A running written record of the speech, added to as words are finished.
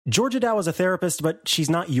Georgia Dow is a therapist, but she's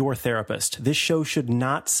not your therapist. This show should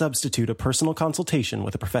not substitute a personal consultation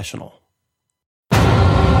with a professional.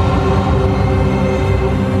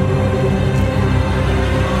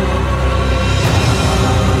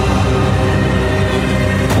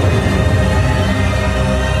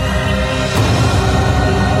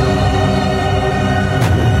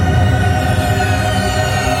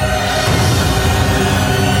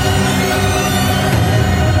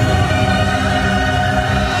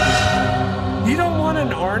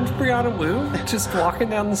 Brianna Wu just walking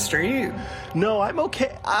down the street? No, I'm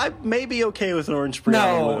okay. I may be okay with an orange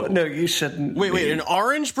Brianna Wu. No, you shouldn't. Wait, an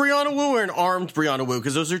orange Brianna Wu or an armed Brianna Wu?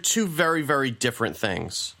 Because those are two very, very different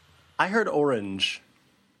things. I heard orange.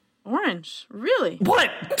 Orange? Really?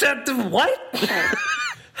 What? What?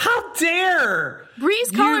 How dare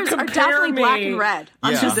Bree's colors are definitely black and red.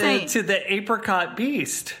 I'm just saying. To the apricot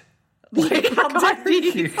beast. Apricot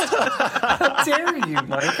beast. How dare you,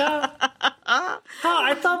 Micah?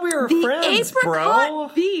 I thought we were friends, bro. The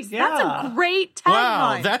apricot beast. Yeah. That's a great tagline.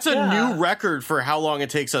 Wow, that's a new record for how long it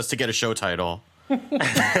takes us to get a show title. The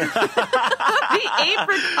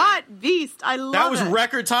apricot beast. I love it. That was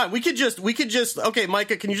record time. We could just. Okay,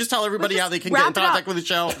 Micah, can you just tell everybody how they can get in contact with the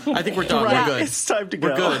show? I think we're done. Right. We're good. It's time to go.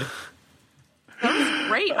 We're good. That was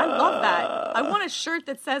great. I love that. I want a shirt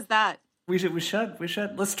that says that. We should.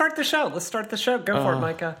 Let's start the show. Go for it,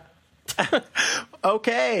 Micah.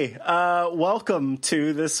 Okay, welcome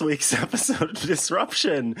to this week's episode of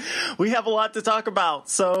Disruption. We have a lot to talk about,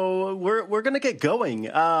 so we're gonna get going.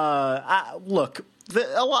 Look, a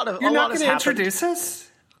lot You're not has going to happened. introduce us?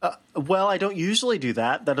 Well, I don't usually do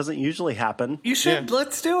that. That doesn't usually happen. You should. Yeah.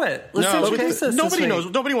 Let's do it. Let's no, introduce us. Nobody knows.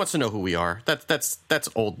 Nobody wants to know who we are. That's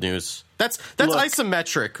old news. That's Look,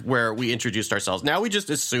 isometric where we introduced ourselves. Now we just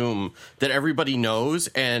assume that everybody knows,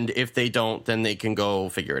 and if they don't, then they can go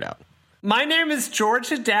figure it out. My name is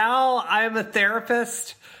Georgia Dow. I am a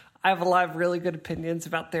therapist. I have a lot of really good opinions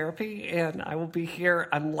about therapy, and I will be here.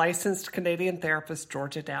 I'm licensed Canadian therapist,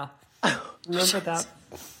 Georgia Dow. Remember that?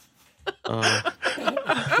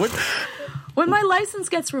 When my license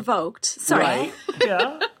gets revoked. Sorry. Right.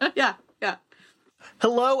 Yeah. Yeah.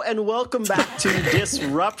 Hello and welcome back to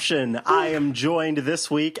Disruption. I am joined this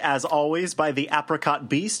week, as always, by the apricot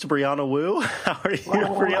beast, Brianna Wu. How are you,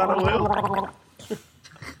 Brianna Wu?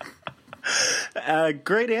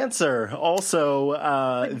 Great answer. Also,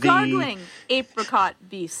 Gargling apricot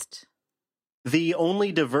beast. The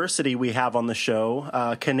only diversity we have on the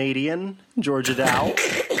show, Canadian, Georgia Dow.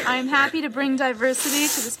 I'm happy to bring diversity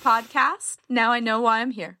to this podcast. Now I know why I'm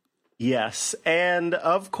here. Yes, and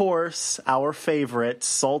of course, our favorite,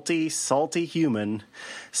 salty human,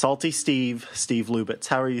 Salty Steve Lubitz.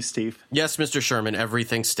 How are you, Steve? Yes, Mr. Sherman,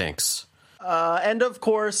 everything stinks. And of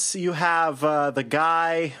course, you have the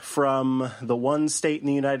guy from the one state in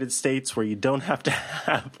the United States where you don't have to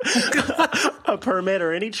have a permit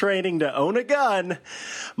or any training to own a gun,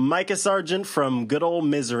 Micah Sargent from good old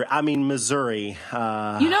Missouri. That's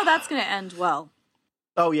going to end well.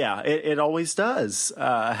 Oh, yeah, it always does,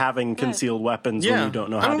 having concealed weapons when you don't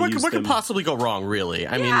know how to use them. What could possibly go wrong, really?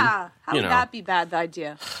 I mean, how would that be bad, the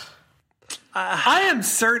idea? I am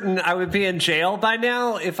certain I would be in jail by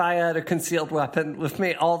now if I had a concealed weapon with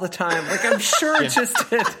me all the time. Like, I'm sure just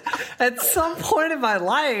at some point in my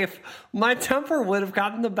life, my temper would have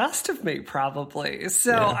gotten the best of me, probably.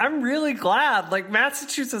 So I'm really glad. Like,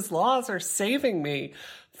 Massachusetts laws are saving me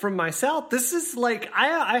from myself. This is like,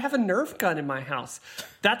 I have a Nerf gun in my house.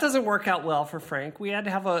 That doesn't work out well for Frank. We had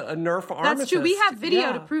to have a Nerf armistice. That's true. We have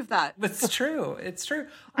video to prove that. It's true.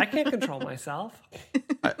 I can't control myself.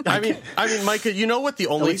 I mean, Micah, you know what the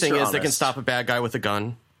only thing is that can stop a bad guy with a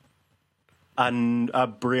gun? A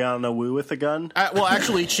Brianna Wu with a gun? Well,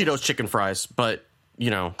 actually, Cheetos chicken fries, but, you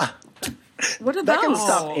know. What are those? That can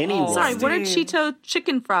stop anyone. Sorry, what are Cheeto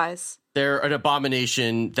chicken fries? They're an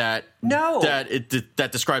abomination that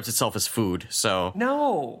describes itself as food. So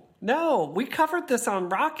no, we covered this on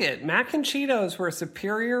Rocket. Mac and Cheetos were a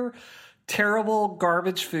superior, terrible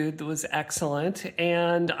garbage food that was excellent,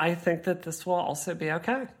 and I think that this will also be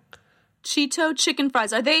okay. Cheeto chicken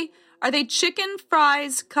fries. Are they chicken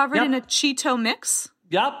fries covered in a Cheeto mix?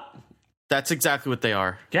 Yep. That's exactly what they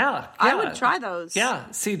are. Yeah. I would try those.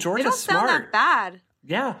 Yeah. See, Georgia's smart. They don't sound that bad.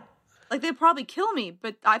 Yeah. Like, they'd probably kill me,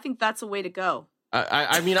 but I think that's a way to go.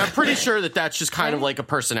 I mean, I'm pretty sure that that's just kind of like a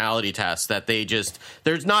personality test that they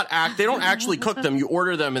don't actually cook them. You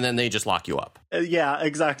order them and then they just lock you up. Yeah,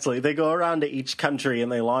 exactly. They go around to each country and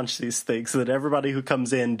they launch these things so that everybody who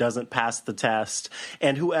comes in doesn't pass the test.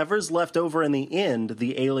 And whoever's left over in the end,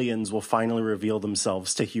 the aliens will finally reveal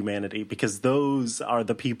themselves to humanity, because those are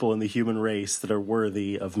the people in the human race that are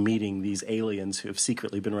worthy of meeting these aliens who have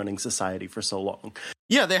secretly been running society for so long.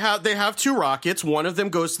 Yeah, they have 2 rockets. One of them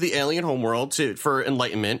goes to the alien homeworld for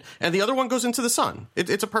enlightenment, and the other one goes into the sun.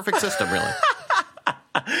 It's a perfect system, really.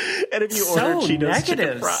 And if you order Cheetos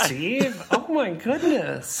chicken fries, Steve. Oh my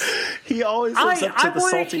goodness. He always lives up to the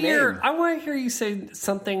salty name. I want to hear you say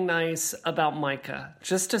something nice about Micah,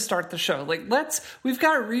 just to start the show. Like, we've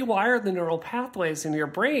got to rewire the neural pathways in your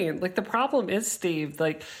brain. Like, the problem is, Steve,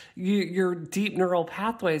 like, your deep neural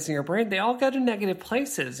pathways in your brain, they all go to negative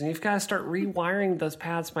places, and you've got to start rewiring those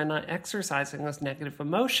paths by not exercising those negative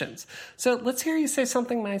emotions. So let's hear you say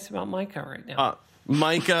something nice about Micah right now.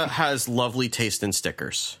 Micah has lovely taste in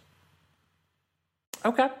stickers.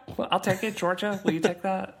 Okay, well, I'll take it. Georgia, will you take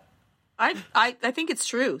that? I think it's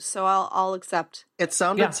true, so I'll accept. It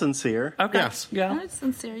sounded sincere. Okay. Yes. Yeah. It's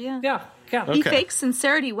sincere, yeah. Yeah. Yeah. He fakes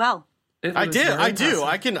sincerity well. I do.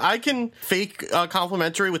 I can fake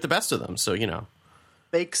complimentary with the best of them. So, you know.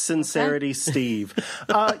 Fake sincerity, Steve.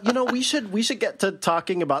 We should get to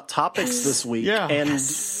talking about topics this week. Yeah. And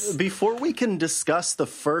before we can discuss the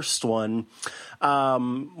first one,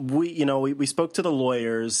 we spoke to the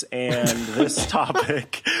lawyers, and this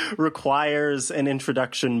topic requires an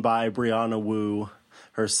introduction by Brianna Wu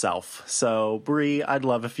herself. So, Bri, I'd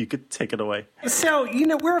love if you could take it away. So,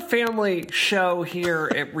 we're a family show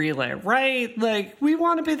here at Relay, right? Like, we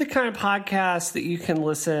want to be the kind of podcast that you can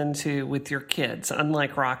listen to with your kids,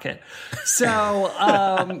 unlike Rocket. So,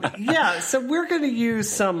 so we're going to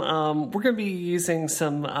use be using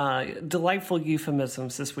some delightful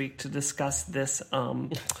euphemisms this week to discuss this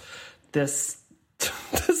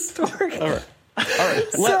story. All right.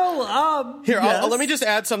 Let me just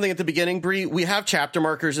add something at the beginning, Bri. We have chapter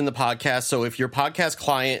markers in the podcast, so if your podcast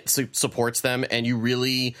client supports them and you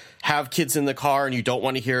really have kids in the car and you don't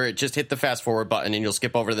want to hear it, just hit the fast forward button and you'll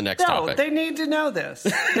skip over to the next topic. They need to know this.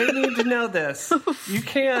 You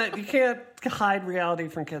can't hide reality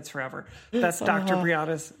from kids forever. That's Dr.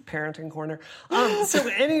 Brianna's parenting corner. So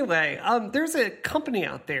anyway, there's a company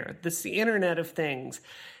out there that's the Internet of Things.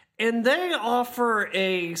 And they offer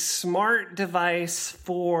a smart device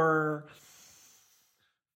for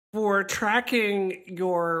tracking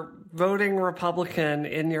your voting Republican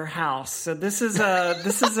in your house. So it's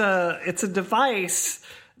a device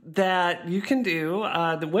that you can do,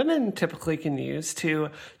 the women typically can use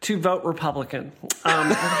to vote Republican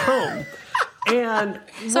at home. And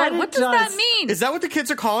sorry, what does that mean? Is that what the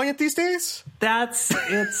kids are calling it these days?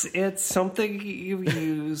 It's something you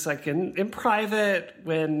use like in private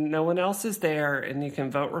when no one else is there, and you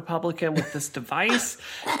can vote Republican with this device,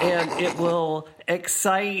 and it will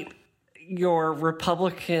excite your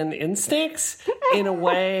Republican instincts in a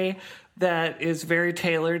way that is very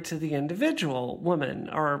tailored to the individual woman,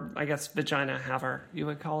 or I guess vagina haver, you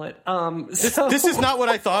would call it. This is not what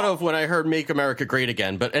I thought of when I heard "Make America Great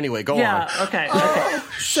Again." But anyway, go on. Yeah. Okay.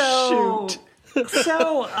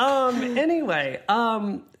 Anyway,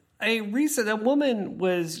 a woman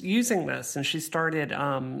was using this, and she started,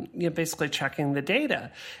 basically checking the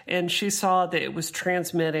data, and she saw that it was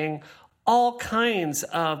transmitting all kinds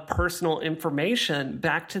of personal information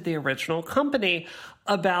back to the original company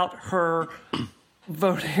about her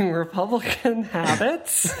voting Republican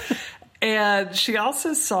habits. And she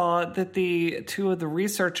also saw that the two of the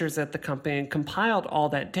researchers at the company compiled all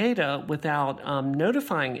that data without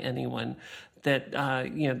notifying anyone that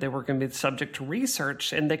they were going to be subject to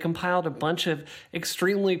research. And they compiled a bunch of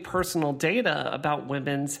extremely personal data about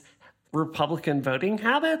women's Republican voting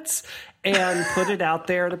habits and put it out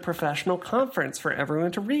there at a professional conference for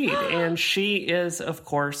everyone to read. And she is, of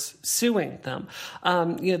course, suing them.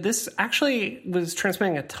 This actually was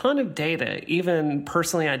transmitting a ton of data, even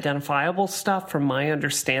personally identifiable stuff from my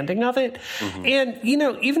understanding of it. Mm-hmm. And,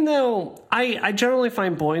 even though I generally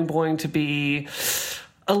find boing boing to be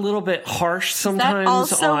a little bit harsh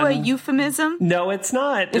sometimes. Is that also a euphemism? No, it's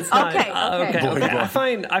not. It's not. Okay. I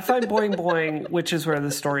find boing boing, which is where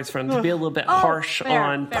the story's from, to be a little bit harsh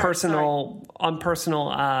on personal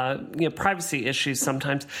privacy issues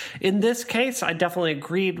sometimes. In this case, I definitely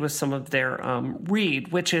agreed with some of their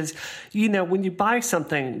read, which is, when you buy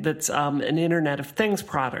something that's an Internet of Things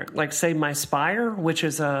product, like say my Spire, which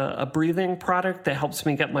is a breathing product that helps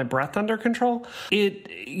me get my breath under control,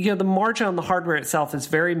 the margin on the hardware itself is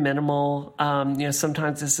very minimal.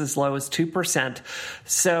 Sometimes it's as low as 2%.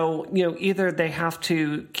 So, either they have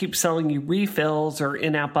to keep selling you refills or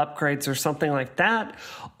in-app upgrades or something like that,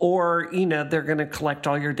 or, they're going to collect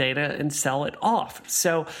all your data and sell it off.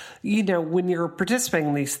 So, when you're participating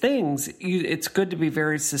in these things, it's good to be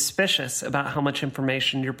very suspicious about how much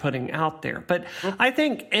information you're putting out there. But I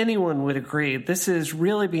think anyone would agree this is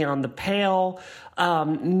really beyond the pale.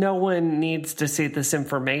 No one needs to see this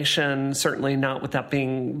information, certainly not without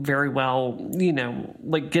being very well,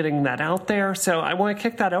 getting that out there. So I want to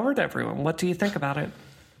kick that over to everyone. What do you think about it?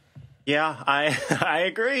 Yeah, I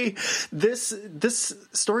agree. This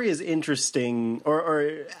story is interesting,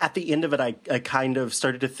 or at the end of it, I kind of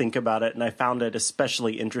started to think about it, and I found it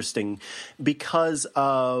especially interesting because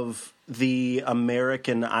of the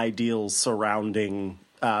American ideals surrounding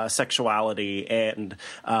sexuality and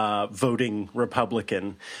voting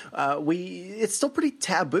Republican. It's still pretty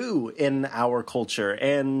taboo in our culture.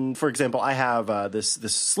 And for example, I have this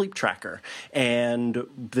sleep tracker, and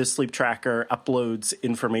this sleep tracker uploads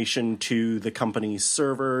information to the company's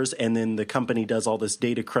servers, and then the company does all this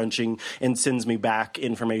data crunching and sends me back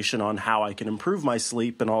information on how I can improve my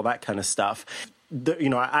sleep and all that kind of stuff.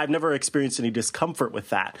 I've never experienced any discomfort with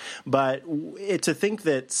that, but to think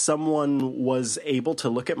that someone was able to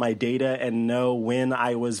look at my data and know when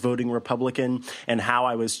I was voting Republican and how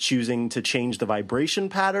I was choosing to change the vibration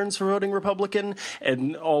patterns for voting Republican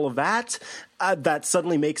and all of that, that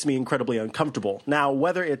suddenly makes me incredibly uncomfortable. Now,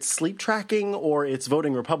 whether it's sleep tracking or it's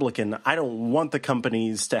voting Republican, I don't want the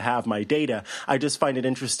companies to have my data. I just find it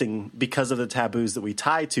interesting because of the taboos that we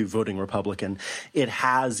tie to voting Republican. It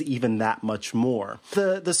has even that much more.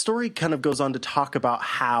 The story kind of goes on to talk about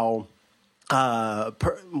how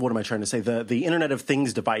what am I trying to say? The Internet of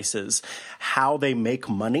Things devices, how they make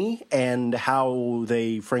money and how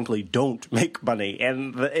they frankly don't make money.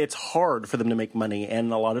 And it's hard for them to make money.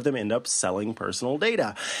 And a lot of them end up selling personal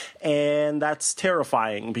data. And that's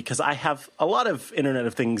terrifying because I have a lot of Internet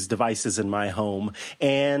of Things devices in my home.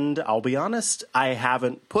 And I'll be honest, I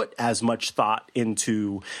haven't put as much thought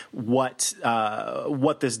into what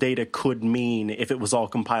this data could mean if it was all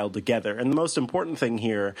compiled together. And the most important thing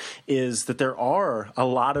here is that there are a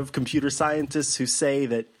lot of computer scientists who say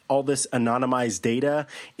that all this anonymized data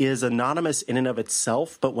is anonymous in and of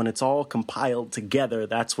itself, but when it's all compiled together,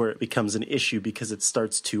 that's where it becomes an issue because it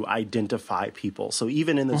starts to identify people. So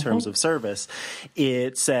even in the terms of service,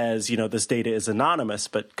 it says, this data is anonymous,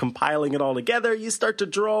 but compiling it all together, you start to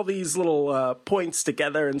draw these little points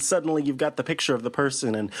together, and suddenly you've got the picture of the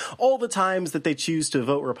person and all the times that they choose to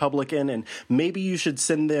vote Republican, and maybe you should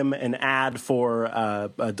send them an ad for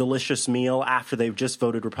a delicious meal after they've just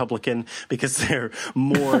voted Republican because they're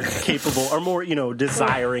more capable or more,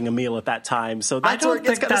 desiring a meal at that time. So that's where it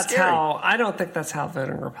gets kind of scary. I don't think that's how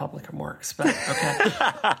voting Republican works, but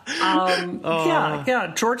okay.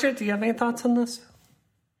 Yeah. Georgia, do you have any thoughts on this?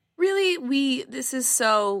 Really, this is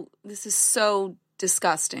so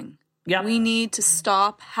disgusting. Yeah. We need to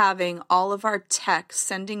stop having all of our tech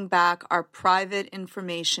sending back our private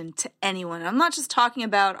information to anyone. I'm not just talking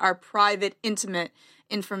about our private, intimate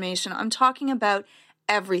information. I'm talking about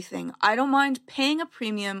everything. I don't mind paying a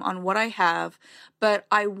premium on what I have, but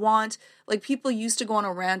I want, people used to go on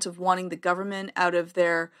a rant of wanting the government out of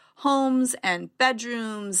their homes and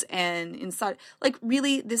bedrooms and inside.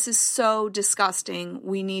 Really, this is so disgusting.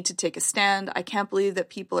 We need to take a stand. I can't believe that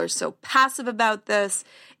people are so passive about this.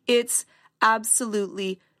 It's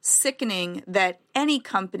absolutely sickening that any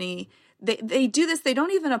company, they do this. They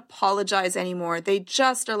don't even apologize anymore. They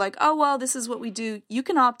just are like, oh, well, this is what we do. You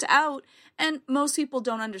can opt out. And most people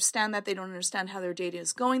don't understand that. They don't understand how their data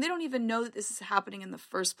is going. They don't even know that this is happening in the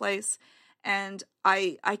first place. And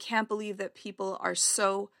I can't believe that people are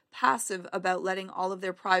so passive about letting all of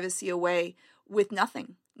their privacy away with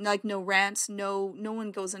nothing. No rants, no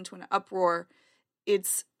one goes into an uproar.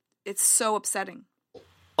 It's so upsetting.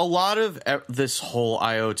 A lot of this whole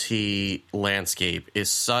IoT landscape is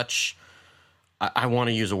such, I want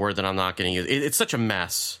to use a word that I'm not going to use. It's such a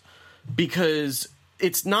mess because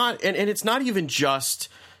it's not, and it's not even just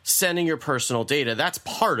sending your personal data. That's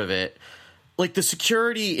part of it. The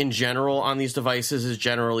security in general on these devices is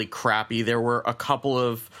generally crappy. There were a couple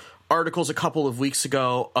of articles a couple of weeks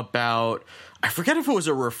ago about, I forget if it was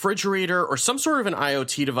a refrigerator or some sort of an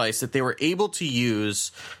IoT device that they were able to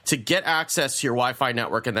use to get access to your Wi-Fi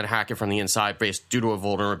network and then hack it from the inside based due to a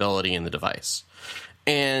vulnerability in the device.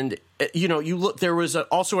 And, you look, there was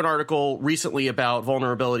also an article recently about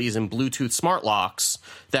vulnerabilities in Bluetooth smart locks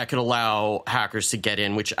that could allow hackers to get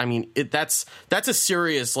in, which, that's a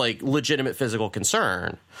serious, legitimate physical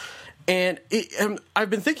concern. And I've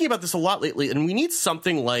been thinking about this a lot lately, and we need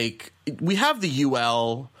something like, we have the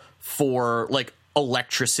UL for like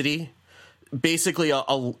electricity, basically a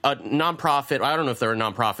nonprofit. I don't know if they're a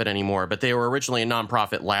nonprofit anymore, but they were originally a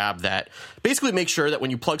nonprofit lab that basically makes sure that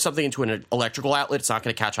when you plug something into an electrical outlet, it's not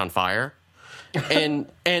going to catch on fire. and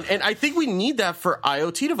I think we need that for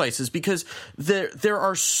IoT devices, because there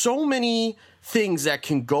are so many things that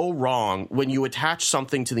can go wrong when you attach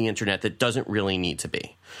something to the internet that doesn't really need to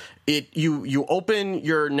be. You open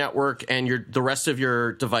your network and the rest of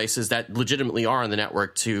your devices that legitimately are on the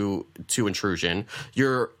network to intrusion.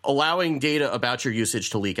 You're allowing data about your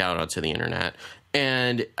usage to leak out onto the internet.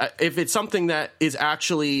 And if it's something that is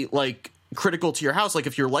actually like critical to your house, like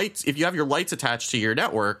if you have your lights attached to your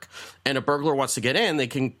network and a burglar wants to get in, they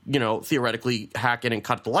can, theoretically hack in and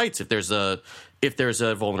cut the lights if there's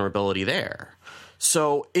a vulnerability there.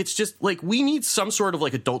 So it's just like, we need some sort of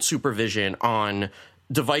like adult supervision on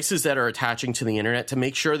devices that are attaching to the internet to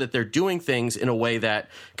make sure that they're doing things in a way that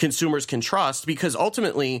consumers can trust, because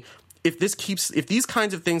ultimately, if these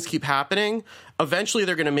kinds of things keep happening, eventually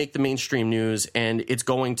they're going to make the mainstream news, and it's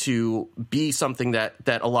going to be something that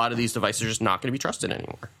a lot of these devices are just not going to be trusted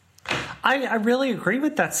anymore. I really agree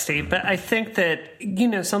with that, Steve, but I think that,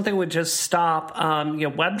 something would just stop,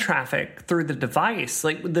 web traffic through the device.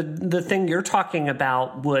 Like the thing you're talking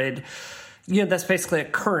about would, that's basically a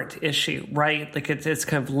current issue, right? Like it's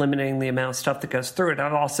kind of limiting the amount of stuff that goes through it.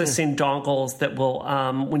 I've also seen dongles that will,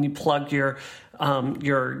 when you plug your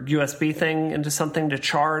USB thing into something to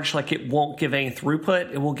charge, like it won't give any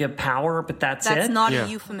throughput. It will give power, but that's it. That's not a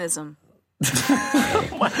euphemism.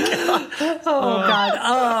 Oh my God. Oh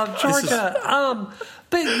God. Georgia.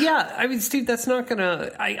 But yeah, I mean, Steve, that's not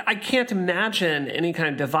gonna, I can't imagine any kind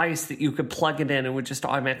of device that you could plug it in and would just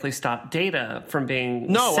automatically stop data from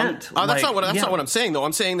being sent. That's not what I'm saying, though.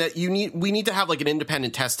 I'm saying that we need to have like an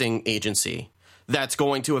independent testing agency that's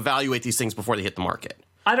going to evaluate these things before they hit the market.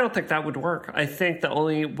 I don't think that would work. I think the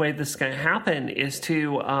only way this is going to happen is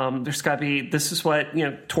to, there's got to be, this is what,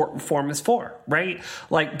 tort reform is for, right?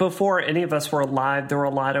 Like before any of us were alive, there were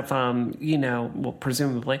a lot of,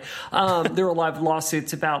 presumably, there were a lot of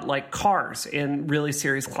lawsuits about like cars and really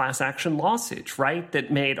serious class action lawsuits, right?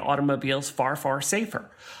 That made automobiles far, far safer.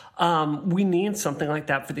 We need something like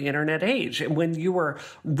that for the internet age. And when you were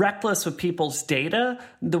reckless with people's data,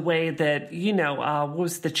 the way that, what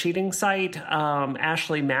was the cheating site,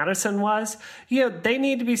 Ashley Madison was, they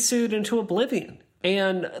need to be sued into oblivion.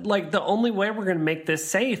 And like the only way we're going to make this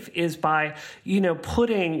safe is by,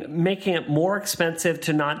 making it more expensive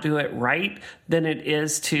to not do it right than it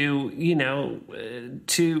is to,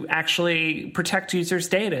 to actually protect users'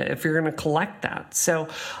 data if you're going to collect that. So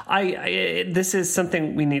this is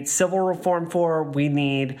something we need civil reform for. We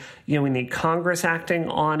need Congress acting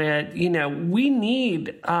on it. We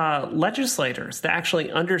need legislators that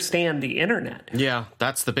actually understand the internet. Yeah,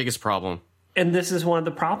 that's the biggest problem. And this is one of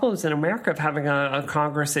the problems in America of having a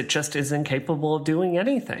Congress that just is incapable of doing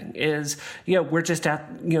anything is, we're just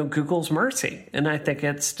at, Google's mercy. And I think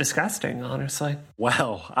it's disgusting, honestly.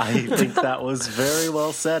 Well, I think that was very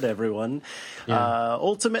well said, everyone. Yeah.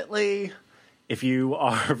 Ultimately, if you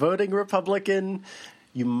are voting Republican,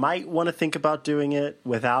 you might want to think about doing it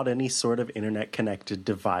without any sort of internet-connected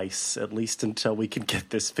device, at least until we can get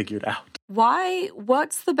this figured out. Why?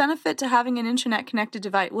 What's the benefit to having an internet-connected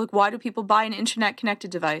device? Look, why do people buy an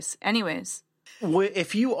internet-connected device anyways?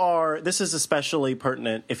 If you are, this is especially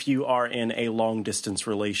pertinent if you are in a long-distance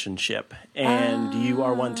relationship and you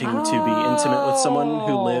are wanting to be intimate with someone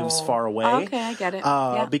who lives far away. Okay, I get it.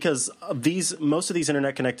 Yeah. Because most of these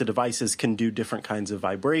internet-connected devices can do different kinds of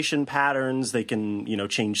vibration patterns. They can,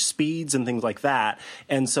 change speeds and things like that.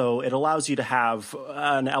 And so it allows you to have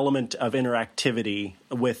an element of interactivity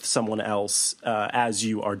with someone else as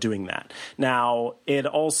you are doing that. Now, it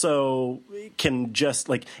also can just,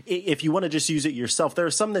 like, if you want to just use it yourself, there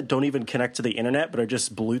are some that don't even connect to the internet but are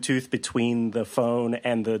just Bluetooth between the phone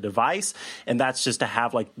and the device, and that's just to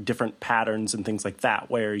have like different patterns and things like that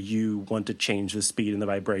where you want to change the speed and the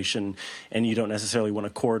vibration, and you don't necessarily want a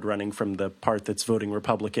cord running from the part that's voting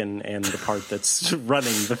Republican and the part that's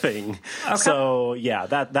running the thing. Okay. So yeah,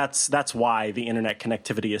 that's why the internet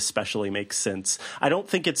connectivity especially makes sense. I don't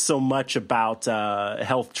think it's so much about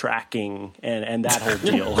health tracking and that whole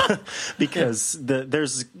deal because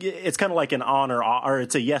it's kind of like an on or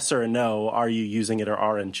it's a yes or a no. Are you using it or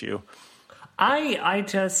aren't you?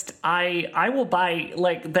 I will buy,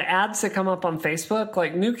 like, the ads that come up on Facebook,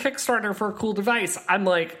 like, new Kickstarter for a cool device. I'm,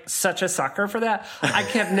 like, such a sucker for that. I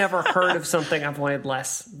have never heard of something I've wanted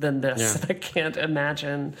less than this. Yeah. I can't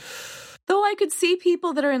imagine. Though I could see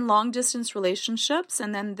people that are in long-distance relationships,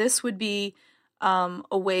 and then this would be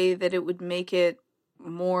a way that it would make it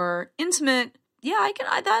more intimate, yeah,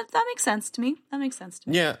 that makes sense to me.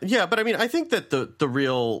 Yeah, but I mean, I think that the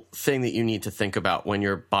real thing that you need to think about when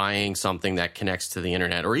you're buying something that connects to the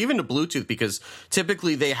internet or even to Bluetooth, because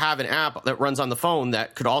typically they have an app that runs on the phone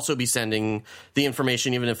that could also be sending the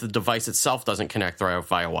information even if the device itself doesn't connect via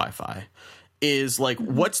Wi-Fi, is like,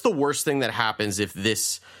 what's the worst thing that happens if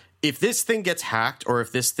this thing gets hacked or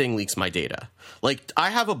if this thing leaks my data? Like,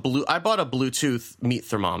 I bought a Bluetooth meat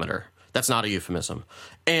thermometer. That's not a euphemism.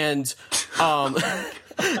 And and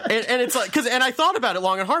it's like, and I thought about it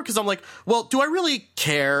long and hard because I'm like, well, do I really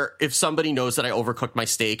care if somebody knows that I overcooked my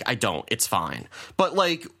steak? I don't. It's fine. But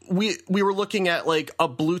like, we were looking at like a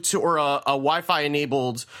Bluetooth or a Wi-Fi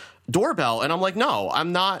enabled doorbell, and I'm like, no,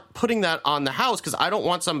 I'm not putting that on the house because I don't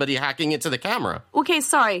want somebody hacking into the camera. Okay,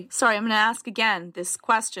 sorry. I'm going to ask again this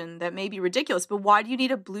question that may be ridiculous, but why do you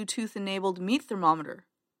need a Bluetooth enabled meat thermometer?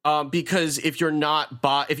 Because if you're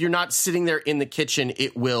not sitting there in the kitchen,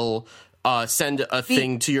 it will send a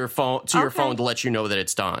thing to your phone to let you know that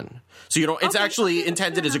it's done. So you don't. It's actually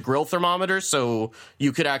intended as a grill thermometer, so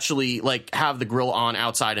you could actually like have the grill on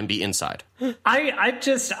outside and be inside. I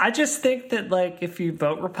just think that like if you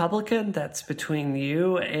vote Republican, that's between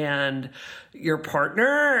you and your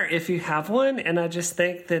partner if you have one, and I just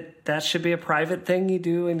think that should be a private thing you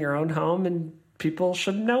do in your own home, and people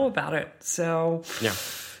should know about it. So yeah.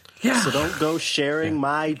 So don't go sharing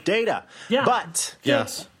my data. Yeah. But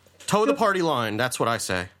yes, toe the party line. That's what I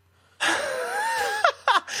say.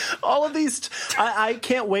 All of these, I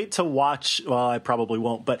can't wait to watch. Well, I probably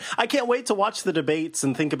won't, but I can't wait to watch the debates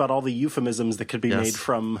and think about all the euphemisms that could be made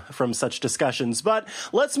from such discussions. But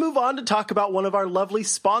let's move on to talk about one of our lovely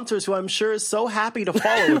sponsors, who I'm sure is so happy to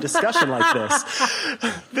follow a discussion like this.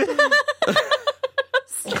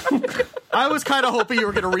 I was kind of hoping you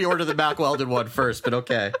were going to reorder the Mack Weldon one first, but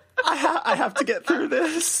okay. I have to get through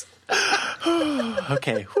this.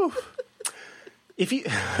 Okay. Whew.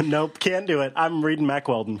 Nope, can't do it. I'm reading Mack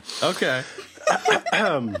Weldon. Okay.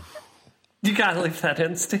 You gotta leave that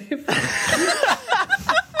in, Steve.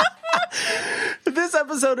 This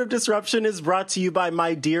episode of Disruption is brought to you by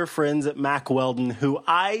my dear friends at Mack Weldon, who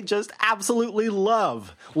I just absolutely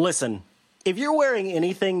love. Listen, if you're wearing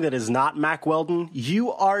anything that is not Mack Weldon,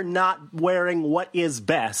 you are not wearing what is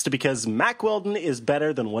best, because Mack Weldon is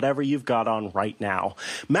better than whatever you've got on right now.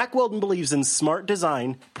 Mack Weldon believes in smart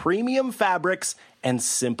design, premium fabrics, and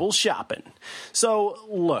simple shopping. So,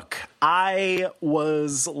 look, I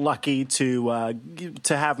was lucky to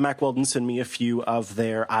have Mack Weldon send me a few of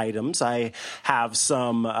their items. I have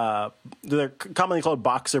some, they're commonly called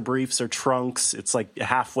boxer briefs or trunks. It's like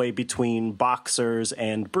halfway between boxers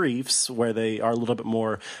and briefs, where they are a little bit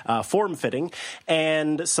more form-fitting,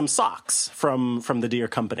 and some socks from the Deere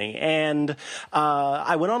company. And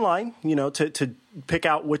I went online, to pick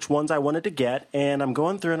out which ones I wanted to get, and I'm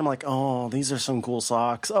going through and I'm like, oh, these are some cool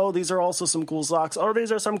socks. Oh, these are also some cool socks. Oh,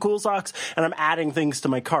 these are some cool socks. And I'm adding things to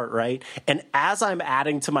my cart, right? And as I'm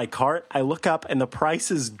adding to my cart, I look up and the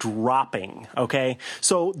price is dropping, okay?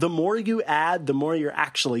 So the more you add, the more you're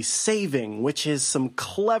actually saving, which is some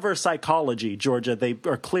clever psychology, Georgia. They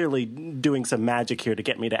are clearly doing some magic here to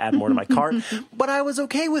get me to add more to my cart, but I was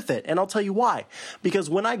okay with it, and I'll tell you why. Because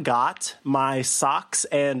when I got my socks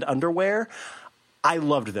and underwear, I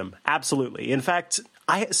loved them. Absolutely. In fact,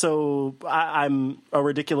 I'm a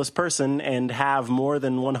ridiculous person and have more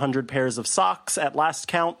than 100 pairs of socks at last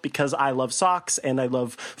count, because I love socks and I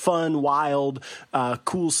love fun, wild,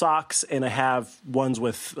 cool socks. And I have ones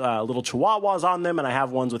with little chihuahuas on them, and I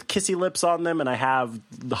have ones with kissy lips on them, and I have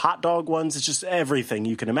the hot dog ones. It's just everything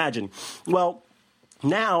you can imagine. Well,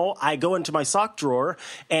 now I go into my sock drawer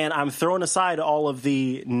and I'm throwing aside all of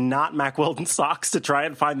the not Mack Weldon socks to try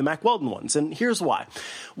and find the Mack Weldon ones. And here's why.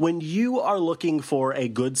 When you are looking for a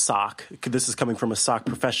good sock, this is coming from a sock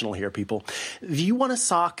professional here, people, you want a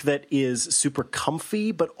sock that is super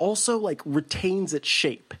comfy, but also like retains its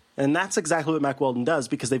shape. And that's exactly what Mack Weldon does,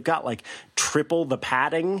 because they've got like triple the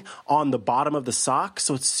padding on the bottom of the sock.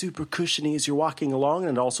 So it's super cushiony as you're walking along,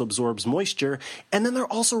 and it also absorbs moisture. And then they're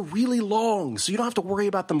also really long, so you don't have to worry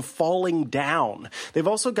about them falling down. They've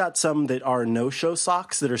also got some that are no-show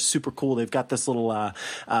socks that are super cool. They've got this little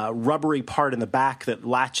rubbery part in the back that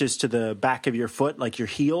latches to the back of your foot, like your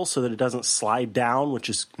heel, so that it doesn't slide down, which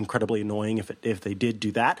is incredibly annoying if they did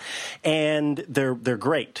do that. And they're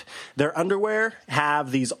great. Their underwear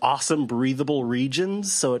have these awesome breathable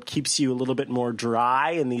regions, so it keeps you a little bit more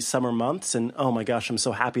dry in these summer months. And oh my gosh, I'm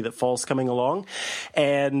so happy that fall's coming along.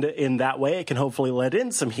 And in that way, it can hopefully let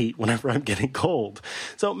in some heat whenever I'm getting cold.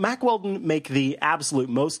 So Mack Weldon make the absolute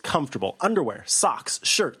most comfortable underwear, socks,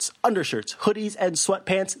 shirts, undershirts, hoodies, and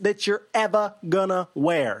sweatpants that you're ever gonna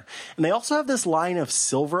wear. And they also have this line of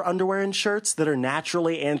silver underwear and shirts that are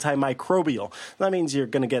naturally antimicrobial. That means you're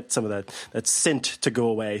gonna get some of that scent to go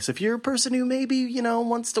away. So if you're a person who maybe,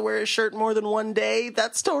 wants to wear a shirt more than one day,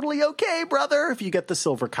 that's totally okay, brother, if you get the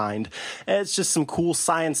silver kind. It's just some cool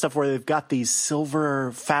science stuff where they've got these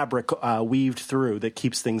silver fabric weaved through that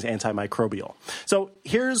keeps things antimicrobial. So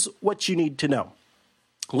here's what you need to know.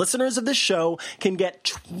 Listeners of this show can get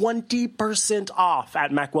 20% off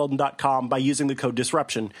at MackWeldon.com by using the code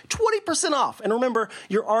DISRUPTION. 20% off. And remember,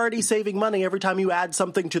 you're already saving money every time you add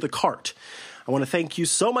something to the cart. I want to thank you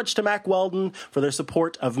so much to Mack Weldon for their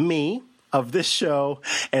support of me, of this show,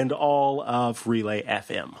 and all of Relay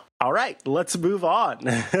FM. All right, let's move on.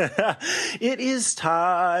 It is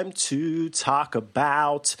time to talk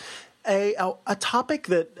about a topic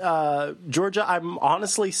that, Georgia, I'm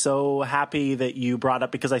honestly so happy that you brought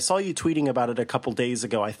up because I saw you tweeting about it a couple days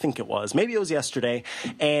ago. I think it was. Maybe it was yesterday.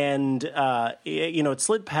 And, it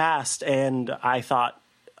slid past, and I thought,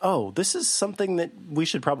 oh, this is something that we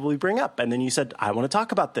should probably bring up. And then you said, I want to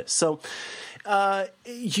talk about this. So I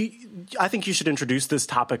think you should introduce this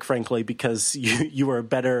topic, frankly, because you are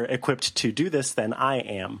better equipped to do this than I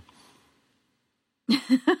am.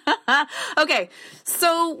 Okay,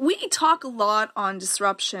 so we talk a lot on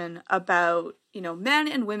Disruption about, men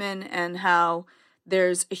and women and how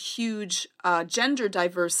there's a huge gender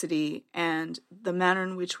diversity, and the manner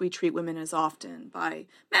in which we treat women is often by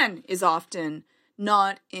men is often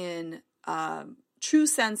not in true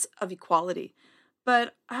sense of equality.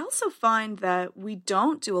 But I also find that we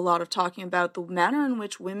don't do a lot of talking about the manner in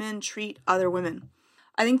which women treat other women.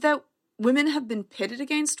 I think that women have been pitted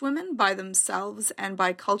against women by themselves and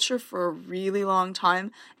by culture for a really long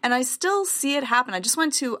time, and I still see it happen. I just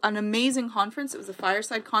went to an amazing conference. It was a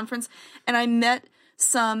fireside conference, and I met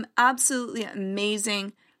some absolutely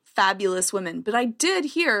amazing, fabulous women. But I did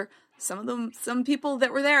hear some people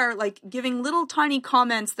that were there, giving little tiny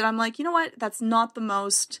comments that I'm like, you know what? That's not the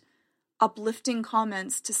most uplifting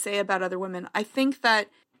comments to say about other women. I think that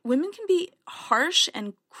women can be harsh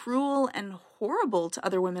and cruel and horrible to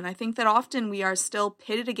other women. I think that often we are still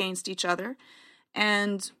pitted against each other,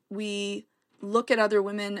 and we look at other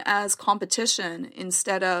women as competition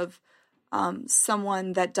instead of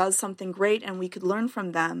someone that does something great and we could learn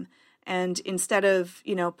from them. And instead of,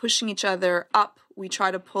 pushing each other up, we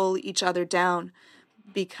try to pull each other down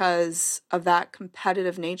because of that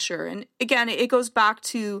competitive nature. And again, it goes back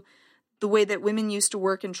to the way that women used to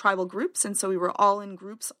work in tribal groups. And so we were all in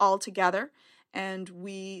groups all together. And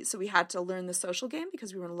we had to learn the social game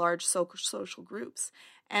because we were in large social groups.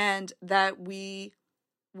 And that we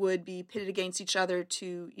would be pitted against each other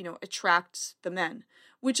to, attract the men,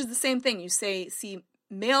 which is the same thing. You see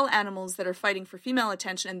male animals that are fighting for female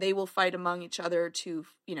attention, and they will fight among each other to,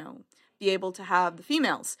 be able to have the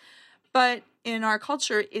females. But in our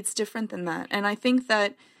culture, it's different than that. And I think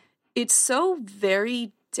that it's so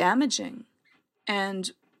very damaging,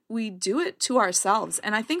 and we do it to ourselves.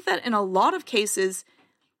 And I think that in a lot of cases,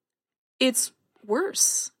 it's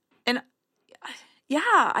worse. And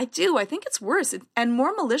yeah, I do. I think it's worse and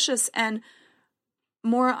more malicious and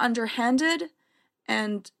more underhanded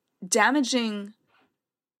and damaging,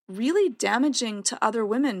 really damaging to other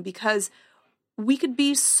women, because we could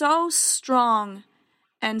be so strong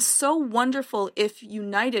and so wonderful if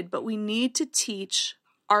united, but we need to teach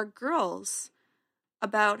our girls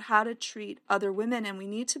about how to treat other women, and we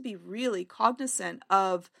need to be really cognizant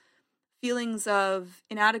of feelings of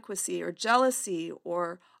inadequacy or jealousy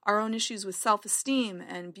or our own issues with self-esteem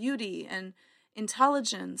and beauty and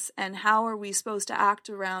intelligence, and how are we supposed to act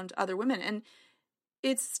around other women. And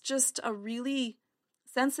it's just a really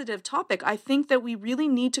sensitive topic. I think that we really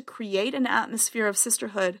need to create an atmosphere of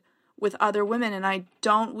sisterhood with other women. And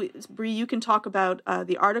Bree, you can talk about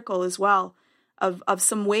the article as well of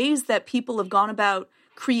some ways that people have gone about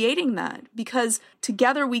creating that, because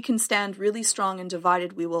together we can stand really strong, and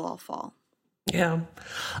divided we will all fall. Yeah.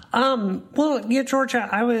 Georgia,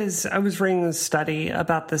 I was reading a study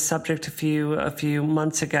about this subject a few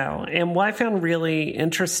months ago, and what I found really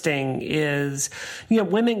interesting is,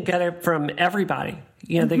 women get it from everybody.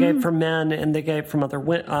 They get it from men, and they get it from other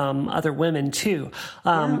women too.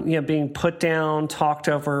 Being put down, talked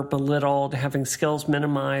over, belittled, having skills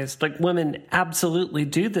minimized. Women absolutely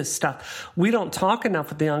do this stuff. We don't talk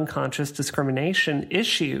enough of the unconscious discrimination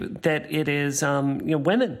issue that it is,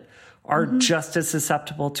 women are just as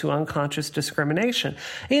susceptible to unconscious discrimination.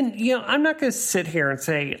 And, you know, I'm not going to sit here and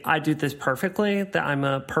say I do this perfectly, that I'm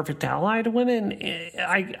a perfect ally to women.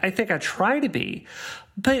 I think I try to be.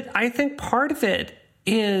 But I think part of it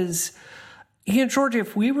is, you know, Georgia,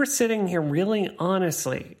 if we were sitting here really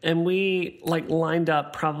honestly and we lined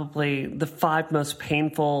up probably the 5 most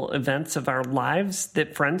painful events of our lives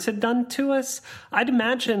that friends had done to us, I'd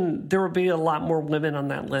imagine there would be a lot more women on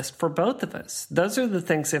that list for both of us. Those are the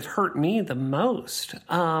things that hurt me the most.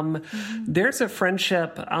 There's a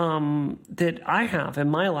friendship that I have in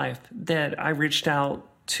my life that I reached out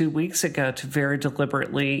 2 weeks ago to very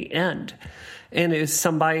deliberately end. And is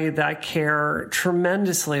somebody that I care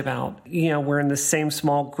tremendously about. You know, we're in the same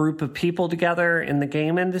small group of people together in the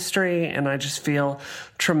game industry, and I just feel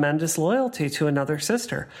tremendous loyalty to another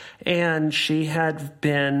sister. And she had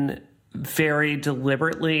been very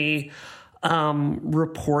deliberately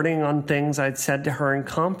reporting on things I'd said to her in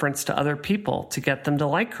conference to other people to get them to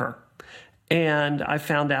like her. And I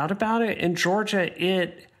found out about it. And Georgia,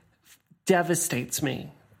 it devastates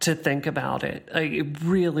me to think about it. It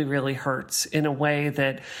really, really hurts in a way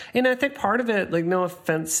that, and I think part of it, no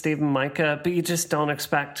offense, Steve and Micah, but you just don't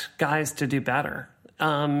expect guys to do better.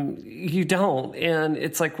 You don't. And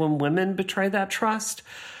it's like when women betray that trust,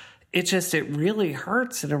 it really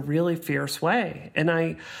hurts in a really fierce way.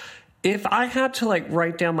 And if I had to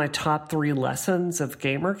write down my top 3 lessons of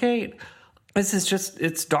Gamergate, this is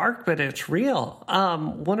it's dark, but it's real.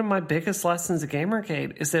 One of my biggest lessons of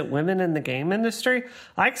Gamergate is that women in the game industry,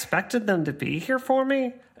 I expected them to be here for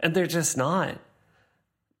me, and they're just not.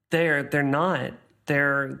 They're not.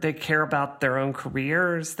 They care about their own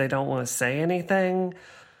careers. They don't want to say anything.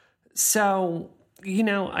 So, you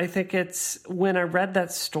know, I think it's when I read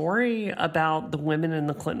that story about the women in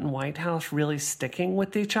the Clinton White House really sticking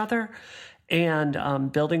with each other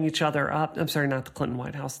and building each other up. I'm sorry, not the Clinton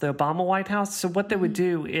White House, the Obama White House. So what they would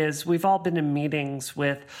do is we've all been in meetings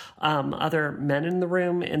with other men in the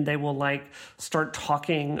room, and they will start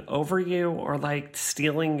talking over you or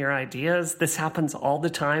stealing your ideas. This happens all the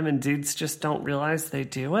time, and dudes just don't realize they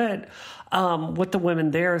do it. What the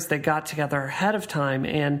women there is they got together ahead of time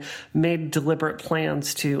and made deliberate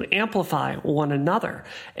plans to amplify one another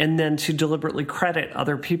and then to deliberately credit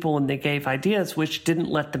other people when they gave ideas, which didn't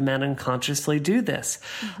let the men unconsciously do this.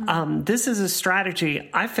 This is a strategy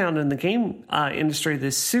I found in the game industry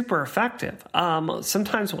that's super effective.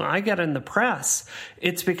 Sometimes when I get in the press,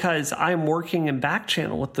 it's because I'm working in back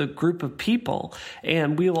channel with a group of people,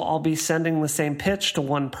 and we will all be sending the same pitch to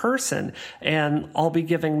one person, and I'll be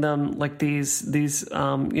giving them these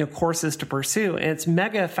courses to pursue. And it's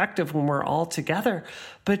mega effective when we're all together.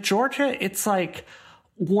 But Georgia, it's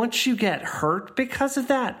once you get hurt because of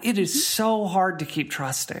that, it is so hard to keep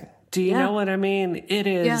trusting. Do you know what I mean? It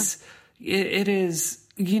is, it is,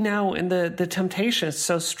 and the temptation is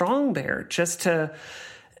so strong there just to,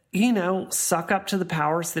 suck up to the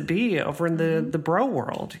powers that be over in the bro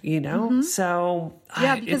world, So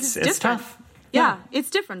because it's tough. Yeah, it's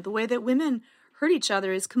different. The way that women hurt each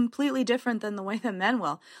other is completely different than the way that men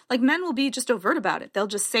will. Men will be just overt about it. They'll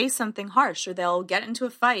just say something harsh or they'll get into a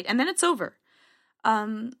fight and then it's over.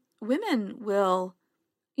 Women will,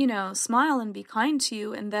 smile and be kind to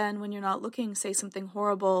you, and then when you're not looking, say something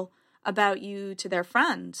horrible about you to their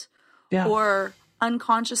friend. Yeah. Or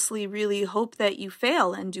unconsciously really hope that you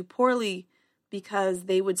fail and do poorly because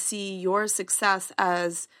they would see your success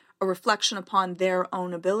as a reflection upon their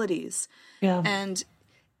own abilities. Yeah. And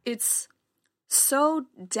it's so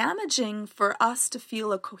damaging for us to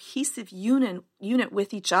feel a cohesive unit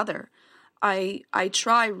with each other. I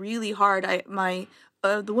try really hard.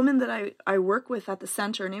 The woman that I work with at the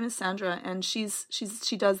center, her name is Sandra, and she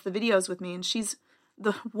does the videos with me, and she's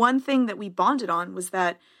the one thing that we bonded on was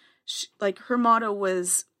that her motto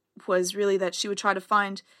was really that she would try to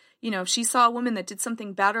find, if she saw a woman that did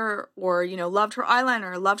something better or, loved her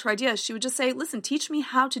eyeliner or loved her ideas, she would just say, listen, teach me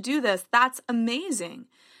how to do this. That's amazing.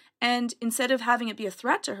 And instead of having it be a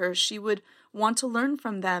threat to her, she would want to learn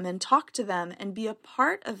from them and talk to them and be a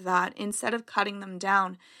part of that instead of cutting them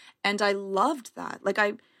down. And I loved that.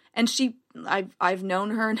 I've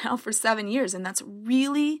known her now for 7 years, and that's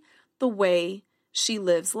really the way she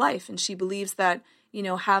lives life. And she believes that,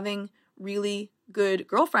 having really good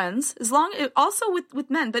girlfriends, also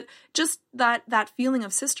with men, but just that feeling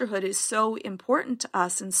of sisterhood is so important to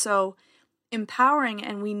us and so empowering,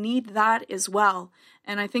 and we need that as well.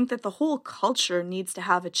 And I think that the whole culture needs to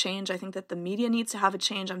have a change. I think that the media needs to have a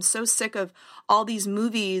change. I'm so sick of all these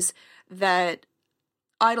movies that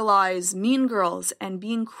idolize mean girls and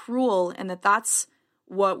being cruel, and that's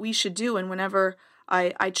what we should do. And whenever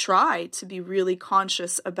I try to be really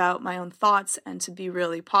conscious about my own thoughts and to be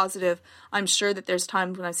really positive. I'm sure that there's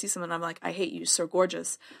times when I see someone, I'm like, I hate you, so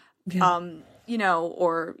gorgeous,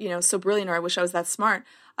 or, so brilliant, or I wish I was that smart.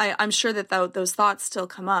 I'm sure that those thoughts still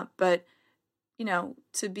come up, but,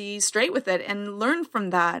 to be straight with it and learn from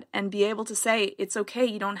that and be able to say, it's okay.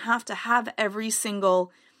 You don't have to have every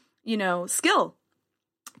single, skill.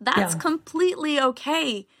 That's completely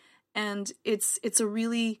okay. And it's a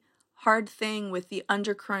really hard thing with the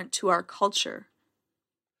undercurrent to our culture.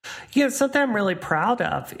 Yeah, something I'm really proud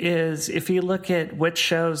of is if you look at which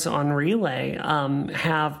shows on Relay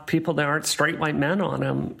have people that aren't straight white men on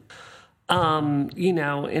them,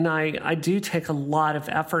 and I do take a lot of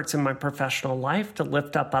efforts in my professional life to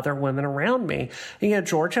lift up other women around me. And,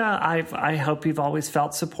 Georgia, I hope you've always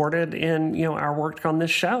felt supported in, our work on this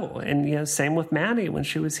show. And, same with Maddie when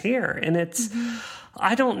she was here. And it's,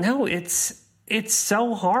 I don't know, it's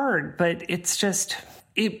so hard, but it's just,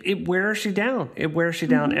 it wears you down. It wears you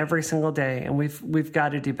down every single day. And we've got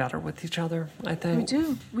to do better with each other, I think. We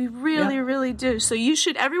do. We really, really do. So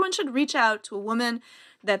everyone should reach out to a woman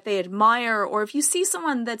that they admire, or if you see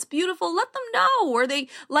someone that's beautiful, let them know, or they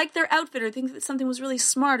like their outfit, or think that something was really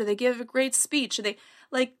smart, or they give a great speech, or they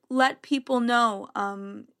let people know.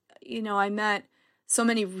 I met so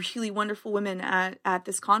many really wonderful women at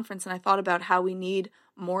this conference, and I thought about how we need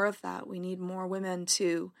more of that. We need more women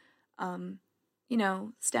to,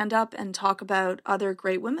 stand up and talk about other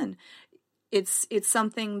great women. It's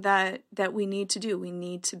something that we need to do. We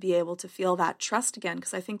need to be able to feel that trust again,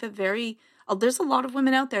 because I think that there's a lot of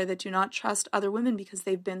women out there that do not trust other women because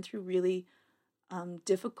they've been through really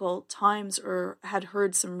difficult times or had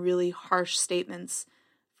heard some really harsh statements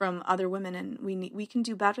from other women, and we can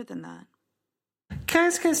do better than that. Can I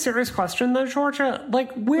ask a serious question, though, Georgia?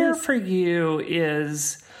 Where for you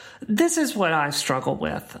this is what I struggle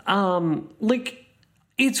with.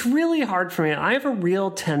 It's really hard for me. I have a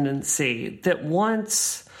real tendency that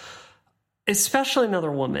once, especially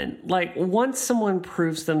another woman, once someone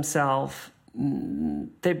proves themselves,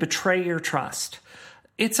 they betray your trust.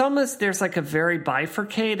 It's almost, there's a very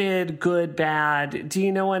bifurcated good, bad, do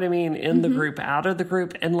you know what I mean, in the group, out of the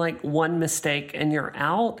group, and one mistake and you're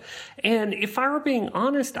out. And if I were being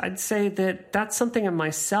honest, I'd say that that's something in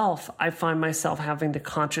myself I find myself having to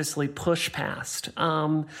consciously push past.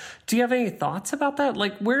 Do you have any thoughts about that?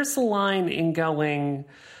 Where's the line in going,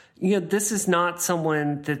 this is not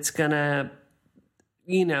someone that's going to,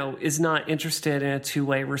 is not interested in a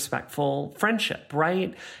two-way respectful friendship,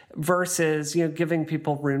 right? Versus, giving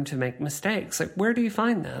people room to make mistakes. Where do you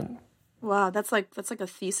find that? Wow, that's like a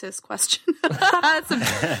thesis question.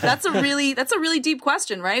 that's a really deep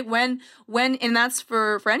question, right? When and that's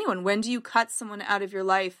for anyone. When do you cut someone out of your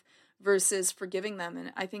life versus forgiving them?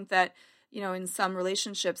 And I think that, in some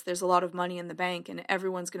relationships, there's a lot of money in the bank and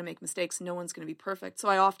everyone's going to make mistakes. No one's going to be perfect. So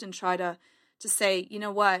I often try to say, you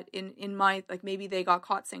know what, in my, maybe they got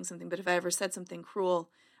caught saying something, but if I ever said something cruel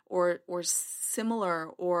or similar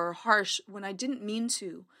or harsh when I didn't mean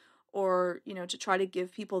to, or, to try to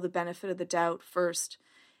give people the benefit of the doubt first.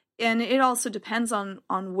 And it also depends on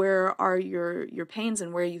where are your pains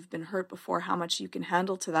and where you've been hurt before, how much you can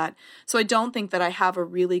handle to that. So I don't think that I have a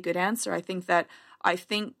really good answer. I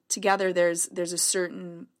think together there's a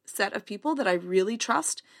certain set of people that I really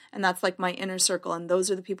trust, and that's my inner circle. And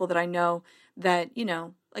those are the people that I know that,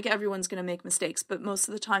 everyone's going to make mistakes, but most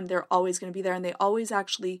of the time they're always going to be there, and they always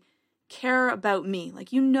actually care about me.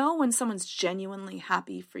 When someone's genuinely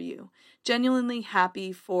happy for you, genuinely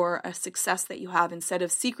happy for a success that you have, instead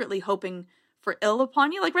of secretly hoping for ill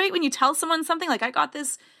upon you. Right when you tell someone something, I got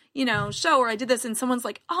this, show, or I did this, and someone's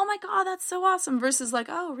like, oh my God, that's so awesome, versus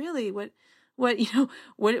oh, really? What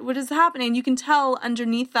is happening? You can tell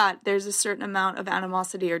underneath that there's a certain amount of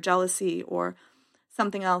animosity or jealousy or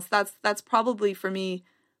something else. That's probably for me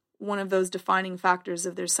one of those defining factors.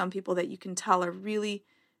 Of there's some people that you can tell are really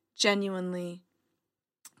genuinely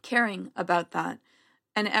caring about that,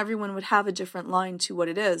 and everyone would have a different line to what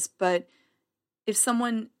it is. But if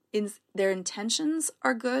someone their intentions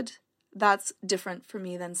are good, that's different for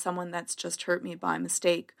me than someone that's just hurt me by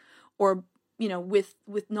mistake, or with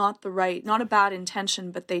not a bad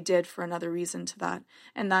intention, but they did for another reason to that.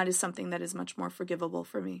 And that is something that is much more forgivable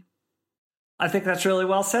for me. I think that's really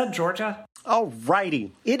well said, Georgia.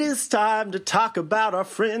 Alrighty, it is time to talk about our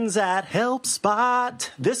friends at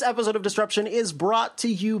HelpSpot. This episode of Disruption is brought to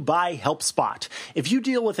you by HelpSpot. If you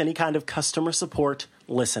deal with any kind of customer support,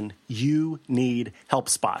 listen, you need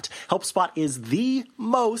HelpSpot. HelpSpot is the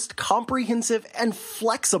most comprehensive and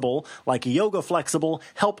flexible, like yoga flexible,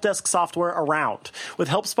 help desk software around. With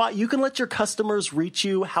HelpSpot, you can let your customers reach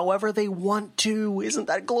you however they want to. Isn't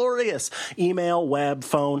that glorious? Email, web,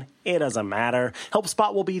 phone, it doesn't matter.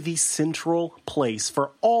 HelpSpot will be the central place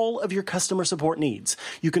for all of your customer support needs.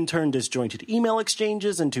 You can turn disjointed email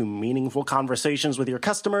exchanges into meaningful conversations with your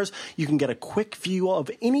customers. You can get a quick view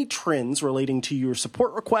of any trends relating to your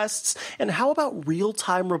support requests. And how about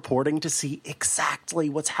real-time reporting to see exactly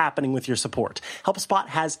what's happening with your support? HelpSpot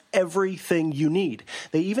has everything you need.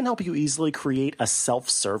 They even help you easily create a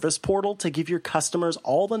self-service portal to give your customers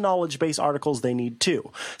all the knowledge base articles they need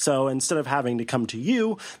too. So instead of having to come to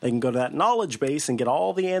you, they can go to that knowledge base and get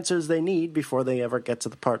all the answers they need before they ever get to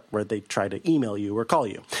the part where they try to email you or call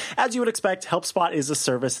you. As you would expect, HelpSpot is a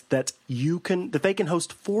service that they can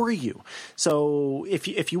host for you. So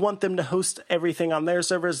if you want them to host everything on their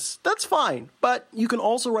servers, that's fine. But you can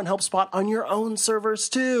also run HelpSpot on your own servers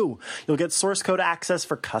too. You'll get source code access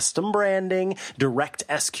for custom branding, direct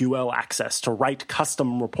SQL access to write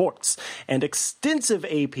custom reports, and extensive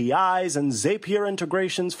APIs and Zapier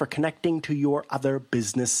integrations for connecting to your other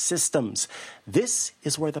business systems. This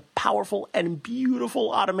is where the powerful and beautiful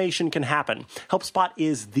automation can happen. HelpSpot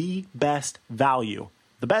is the best value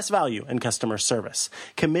in customer service,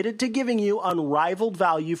 committed to giving you unrivaled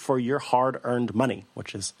value for your hard-earned money,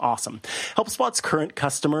 which is awesome. HelpSpot's current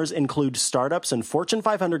customers include startups and Fortune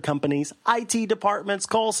 500 companies, IT departments,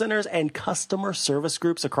 call centers, and customer service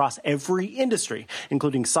groups across every industry,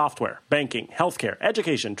 including software, banking, healthcare,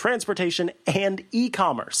 education, transportation, and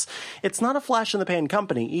e-commerce. It's not a flash-in-the-pan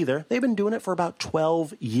company either. They've been doing it for about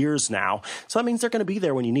 12 years now, so that means they're going to be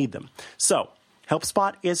there when you need them. So,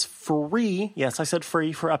 HelpSpot is free. Yes, I said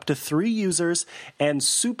free for up to 3 users and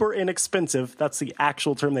super inexpensive. That's the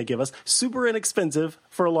actual term they give us. Super inexpensive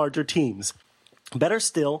for larger teams. Better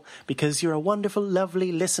still, because you're a wonderful,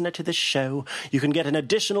 lovely listener to the show, you can get an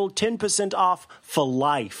additional 10% off for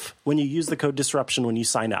life when you use the code DISRUPTION when you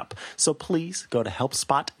sign up. So please go to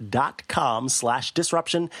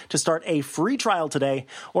helpspot.com/disruption to start a free trial today,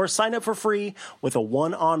 or sign up for free with a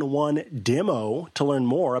one-on-one demo to learn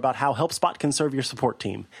more about how HelpSpot can serve your support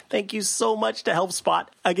team. Thank you so much to HelpSpot.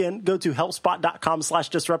 Again, go to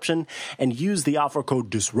helpspot.com/disruption and use the offer code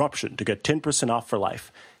DISRUPTION to get 10% off for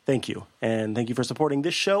life. Thank you. And thank you for supporting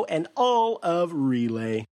this show and all of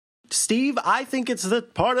Relay. Steve, I think it's the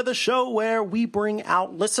part of the show where we bring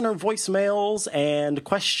out listener voicemails and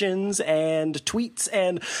questions and tweets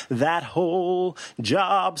and that whole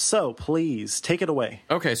job. So please take it away.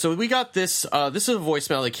 Okay, so we got this. This is a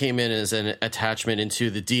voicemail that came in as an attachment into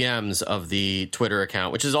the DMs of the Twitter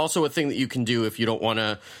account, which is also a thing that you can do if you don't want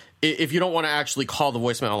to actually call the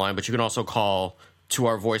voicemail line, but you can also call to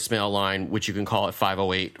our voicemail line, which you can call at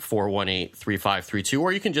 508-418-3532,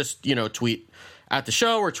 or you can just, tweet at the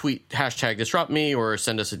show or tweet #DisruptMe or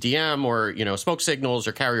send us a DM or, smoke signals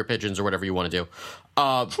or carrier pigeons or whatever you want to do.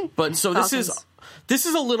 But so this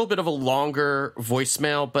is a little bit of a longer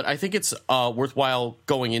voicemail, but I think it's worthwhile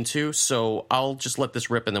going into. So I'll just let this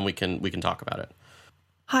rip and then we can talk about it.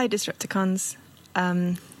 Hi, Disrupticons.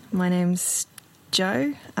 My name's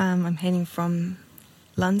Joe. I'm hailing from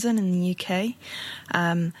London in the UK.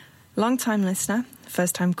 Long-time listener,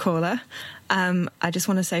 first-time caller. I just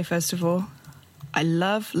want to say, first of all, I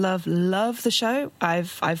love the show.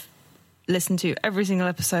 I've listened to every single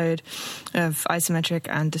episode of Isometric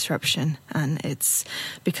and Disruption, and it's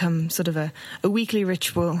become sort of a weekly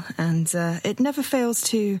ritual, and it never fails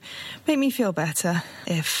to make me feel better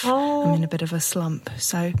if I'm in a bit of a slump.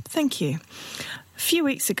 So thank you. A few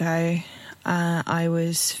weeks ago, I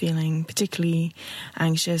was feeling particularly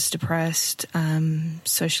anxious, depressed,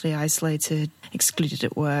 socially isolated, excluded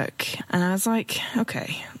at work. And I was like,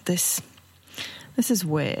 okay, this is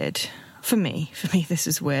weird. For me, this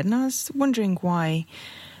is weird. And I was wondering why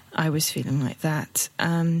I was feeling like that.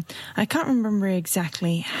 I can't remember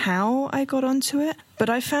exactly how I got onto it, but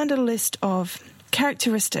I found a list of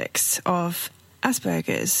characteristics of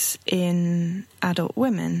Asperger's in adult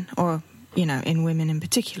women, or, in women in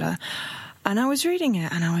particular. And I was reading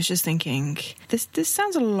it and I was just thinking, this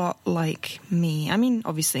sounds a lot like me. I mean,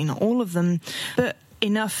 obviously not all of them, but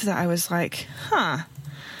enough that I was like,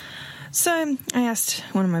 So I asked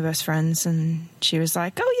one of my best friends and she was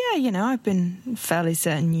like, oh yeah, I've been fairly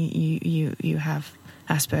certain you have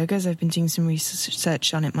Asperger's. I've been doing some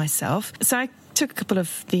research on it myself. So I took a couple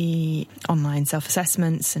of the online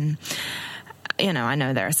self-assessments and I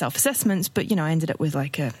know there are self-assessments, but, I ended up with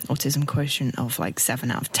like a autism quotient of like 7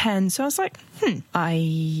 out of 10. So I was like,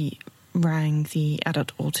 I rang the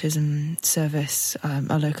Adult Autism Service,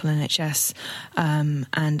 a local NHS,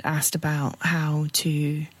 and asked about how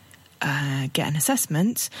to get an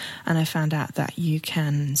assessment, and I found out that you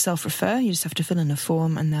can self-refer. You just have to fill in a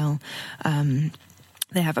form, and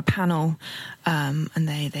they have a panel, and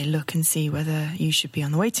they look and see whether you should be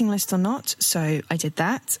on the waiting list or not. So I did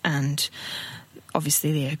that, and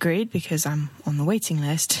obviously they agreed because I'm on the waiting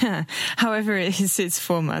list. However, it's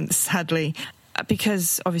 4 months, sadly,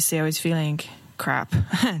 because obviously I was feeling crap,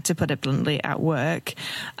 to put it bluntly, at work.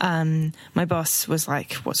 My boss was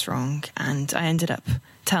like, "What's wrong?" And I ended up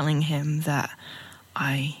telling him that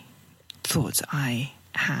I thought I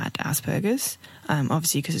had Asperger's,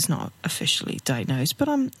 obviously because it's not officially diagnosed, but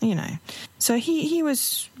so he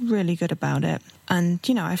was really good about it, and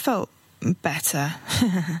I felt better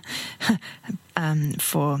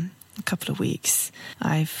for a couple of weeks.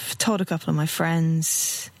 I've told a couple of my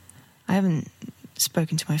friends. I haven't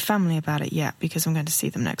spoken to my family about it yet because I'm going to see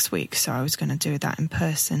them next week, so I was going to do that in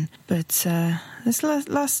person. But this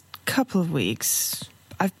last couple of weeks,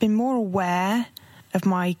 I've been more aware of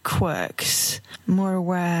my quirks, more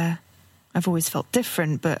aware. I've always felt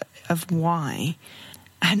different, but of why.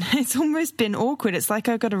 And it's almost been awkward. It's like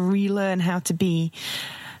I've got to relearn how to be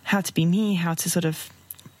me, how to sort of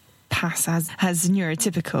pass as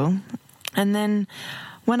neurotypical. And then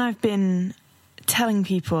when I've been telling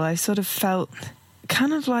people, I've sort of felt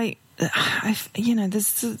kind of like,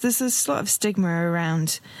 there's a lot of stigma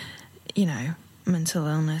around, mental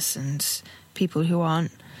illness and people who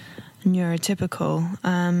aren't neurotypical.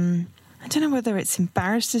 I don't know whether it's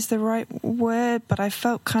embarrassed is the right word, but I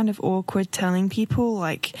felt kind of awkward telling people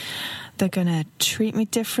like they're going to treat me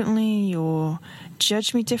differently or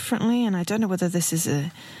judge me differently. And I don't know whether this is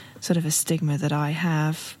a sort of a stigma that I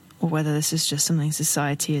have or whether this is just something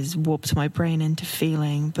society has warped my brain into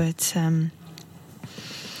feeling. But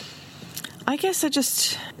I guess I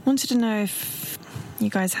just wanted to know if you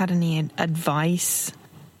guys had any advice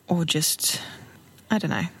or just, I don't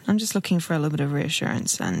know. I'm just looking for a little bit of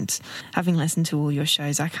reassurance, and having listened to all your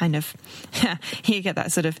shows, I kind of, you get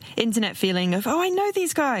that sort of internet feeling of, oh, I know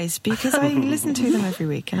these guys because I listen to them every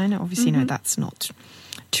week. And I know, obviously, no, that's not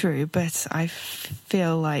true, but I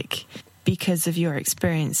feel like because of your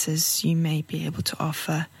experiences, you may be able to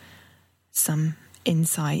offer some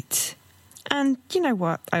insight. And you know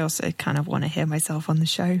what? I also kind of want to hear myself on the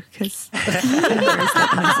show because I'm very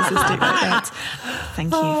narcissistic like that.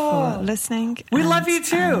 Thank you for listening. We love you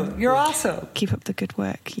too. You're awesome. Keep up the good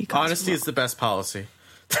work. You guys. Honesty is the best policy.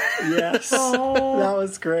 Yes. That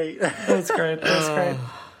was great. That was great.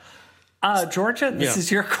 Georgia, this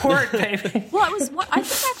is your court, baby. Well, I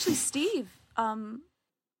think actually, Steve,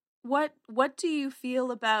 what do you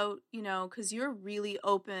feel about, because you're really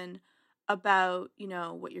open about,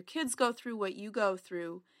 what your kids go through, what you go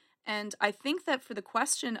through. And I think that for the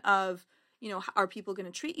question of, are people going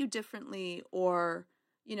to treat you differently or,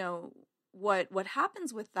 what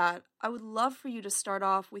happens with that, I would love for you to start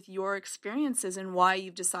off with your experiences and why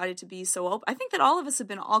you've decided to be so open. I think that all of us have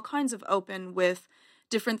been all kinds of open with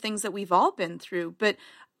different things that we've all been through. But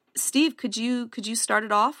Steve, could you start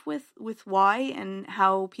it off with why and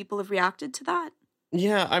how people have reacted to that?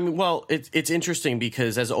 Yeah, I mean, well, it's interesting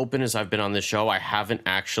because as open as I've been on this show, I haven't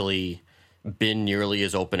actually been nearly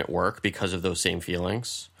as open at work because of those same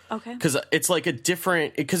feelings. Okay. Because it's like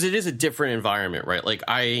because it is a different environment, right? Like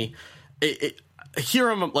here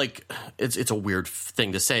I'm like, it's a weird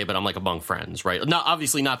thing to say, but I'm like among friends, right?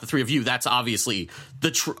 Obviously not the three of you. That's obviously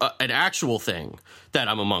an actual thing that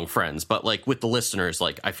I'm among friends. But like with the listeners,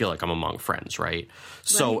 like I feel like I'm among friends, right?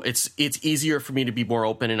 So it's easier for me to be more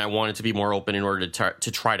open, and I wanted to be more open in order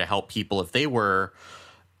to try to help people if they were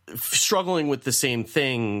struggling with the same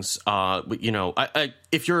things.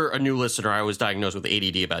 If you're a new listener, I was diagnosed with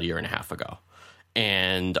ADD about a year and a half ago,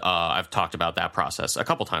 and I've talked about that process a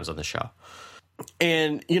couple times on the show.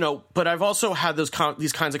 And, but I've also had these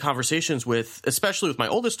kinds of conversations especially with my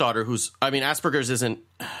oldest daughter, Asperger's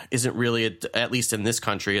isn't really, at least in this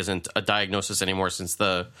country, isn't a diagnosis anymore since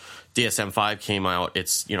the DSM-5 came out.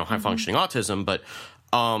 It's, high functioning autism. But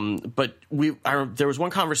there was one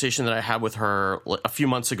conversation that I had with her a few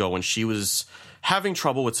months ago when she was having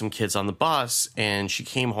trouble with some kids on the bus, and she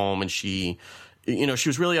came home and she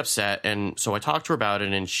was really upset. And so I talked to her about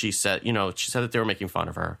it, and she said that they were making fun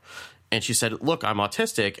of her. And she said, "Look, I'm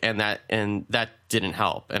autistic," and that didn't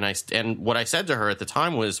help. And what I said to her at the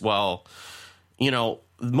time was, well,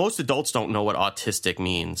 most adults don't know what autistic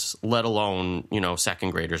means, let alone second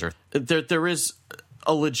graders. Or there is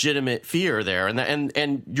a legitimate fear there,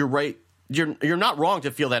 and you're right. You're not wrong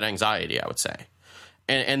to feel that anxiety, I would say,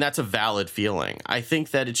 and that's a valid feeling. I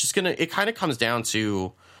think that it's just it kind of comes down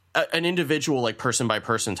to an individual, like person by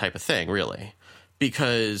person type of thing, really,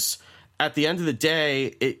 because at the end of the day,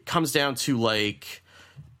 it comes down to like,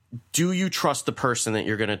 do you trust the person that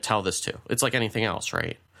you're going to tell this to? It's like anything else,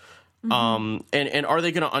 right? Mm-hmm. And are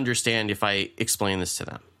they going to understand if I explain this to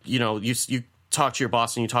them? You know, you talk to your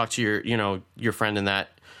boss and you talk to your friend, and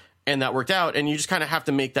that worked out, and you just kind of have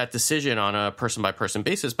to make that decision on a person by person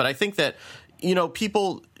basis. But I think that, you know,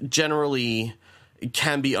 people generally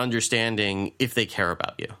can be understanding if they care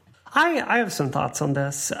about you. I have some thoughts on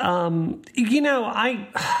this. You know,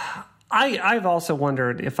 I've also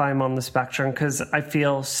wondered if I'm on the spectrum, because I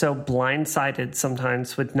feel so blindsided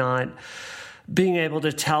sometimes with not being able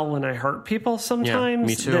to tell when I hurt people sometimes. Yeah,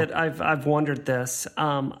 me too. That I've wondered this.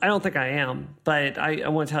 I don't think I am, but I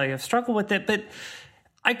want to tell you I've struggled with it. But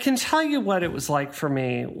I can tell you what it was like for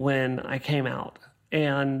me when I came out,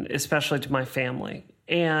 and especially to my family.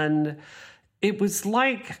 And it was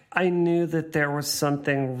like I knew that there was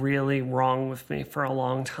something really wrong with me for a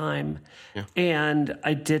long time. Yeah. And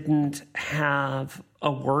I didn't have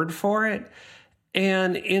a word for it.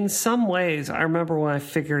 And in some ways, I remember when I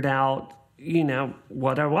figured out, you know,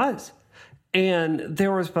 what I was. And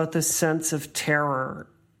there was both a sense of terror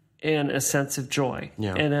and a sense of joy.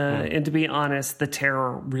 Yeah. And to be honest, the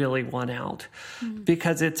terror really won out,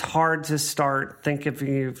 because it's hard to start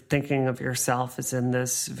thinking of yourself as in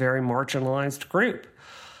this very marginalized group.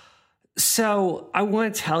 So I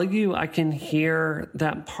want to tell you, I can hear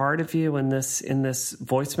that part of you in this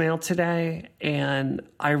voicemail today, and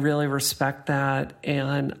I really respect that.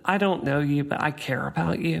 And I don't know you, but I care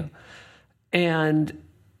about you. And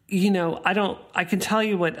you know, I can tell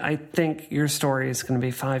you what I think your story is going to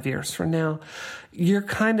be 5 years from now. You're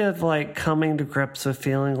kind of like coming to grips with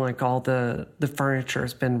feeling like all the furniture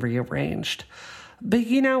has been rearranged. But,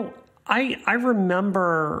 you know, I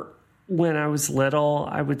remember when I was little,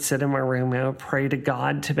 I would sit in my room and I would pray to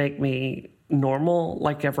God to make me normal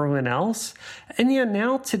like everyone else. And you know,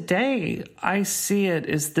 now today I see it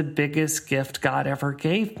as the biggest gift God ever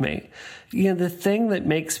gave me. You know, the thing that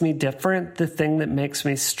makes me different, the thing that makes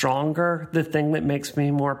me stronger, the thing that makes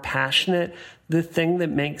me more passionate, the thing that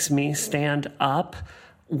makes me stand up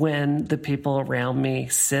when the people around me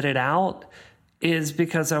sit it out, is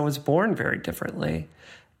because I was born very differently.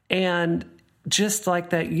 And just like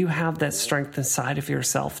that, you have that strength inside of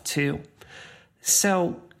yourself too.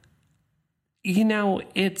 So, you know,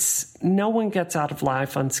 no one gets out of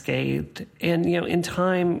life unscathed. And, you know, in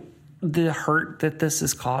time, the hurt that this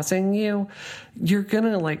is causing you, you're going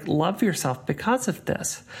to like love yourself because of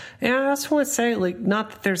this. And I also want to say, like,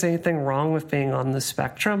 not that there's anything wrong with being on the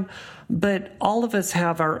spectrum, but all of us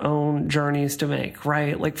have our own journeys to make,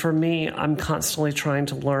 right? Like for me, I'm constantly trying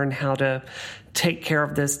to learn how to take care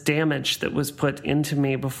of this damage that was put into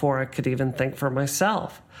me before I could even think for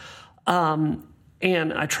myself.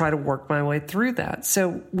 And I try to work my way through that.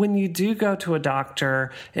 So when you do go to a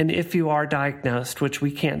doctor, and if you are diagnosed, which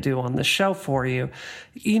we can't do on the show for you,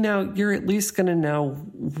 you know, you're at least going to know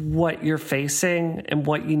what you're facing and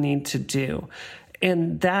what you need to do.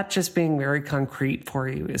 And that just being very concrete for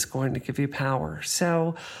you is going to give you power.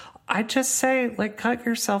 So I just say, like, cut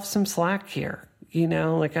yourself some slack here. You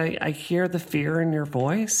know, like I hear the fear in your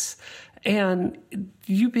voice. And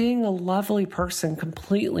you being a lovely person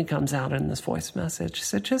completely comes out in this voice message.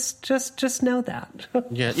 So just know that.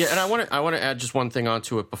 Yeah. And I want to add just one thing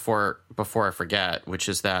onto it before I forget, which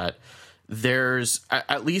is that there's,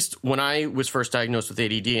 at least when I was first diagnosed with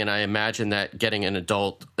ADD, and I imagine that getting an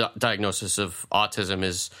adult diagnosis of autism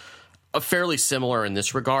is fairly similar in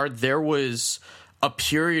this regard. There was a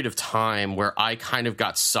period of time where I kind of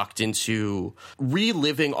got sucked into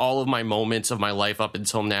reliving all of my moments of my life up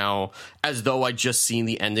until now as though I'd just seen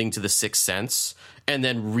the ending to The Sixth Sense, and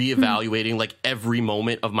then reevaluating like every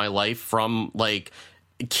moment of my life from like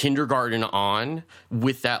kindergarten on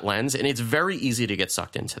with that lens. And it's very easy to get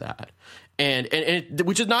sucked into that. And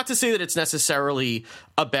which is not to say that it's necessarily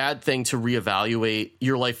a bad thing to reevaluate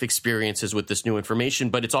your life experiences with this new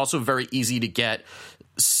information, but it's also very easy to get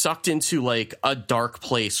sucked into like a dark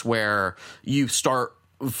place where you start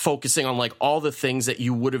focusing on like all the things that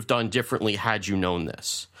you would have done differently had you known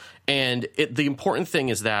this. And the important thing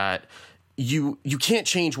is that you can't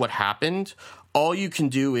change what happened. All you can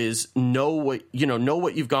do is know what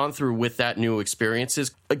you've gone through with that new experiences.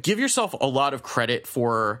 Give yourself a lot of credit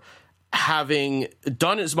for having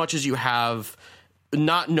done as much as you have,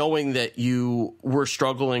 not knowing that you were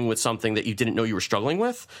struggling with something that you didn't know you were struggling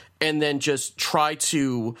with, and then just try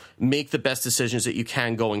to make the best decisions that you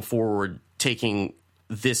can going forward, taking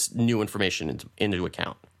this new information into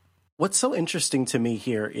account. What's so interesting to me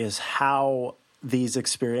here is how these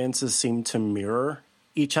experiences seem to mirror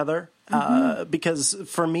each other Because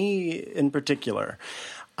for me in particular,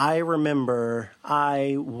 I remember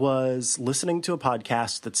I was listening to a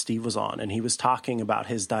podcast that Steve was on, and he was talking about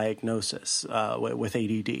his diagnosis with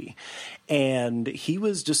ADD. And he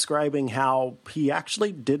was describing how he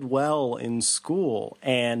actually did well in school,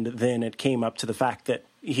 and then it came up to the fact that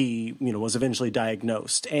he, was eventually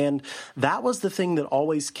diagnosed. And that was the thing that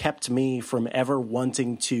always kept me from ever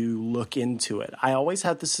wanting to look into it. I always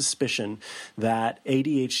had the suspicion that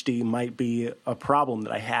ADHD might be a problem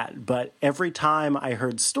that I had. But every time I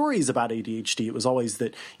heard stories about ADHD, it was always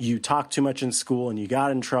that you talked too much in school and you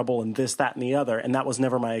got in trouble and this, that, and the other. And that was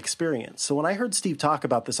never my experience. So when I heard Steve talk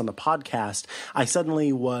about this on the podcast, I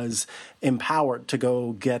suddenly was empowered to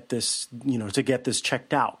go get this, to get this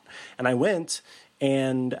checked out. And I went.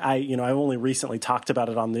 And I only recently talked about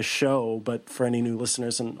it on this show, but for any new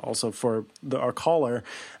listeners and also for our caller,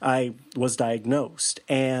 I was diagnosed.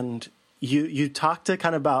 And you talked to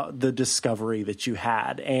kind of about the discovery that you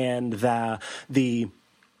had and the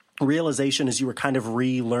realization as you were kind of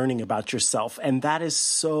relearning about yourself. And that is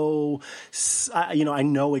so, I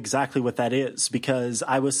know exactly what that is, because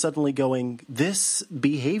I was suddenly going, this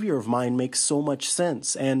behavior of mine makes so much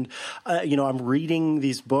sense. And, I'm reading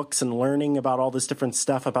these books and learning about all this different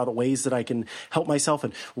stuff about ways that I can help myself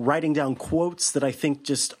and writing down quotes that I think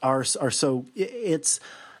just are so, it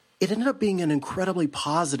ended up being an incredibly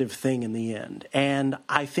positive thing in the end. And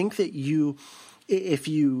I think that if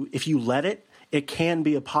you let it can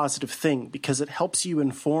be a positive thing because it helps you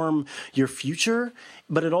inform your future,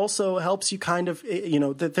 but it also helps you kind of,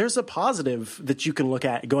 that there's a positive that you can look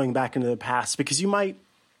at going back into the past, because you might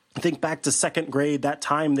think back to second grade, that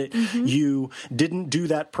time that you didn't do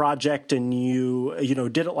that project and you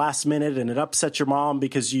did it last minute and it upset your mom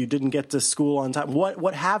because you didn't get to school on time,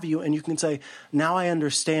 what have you. And you can say, now I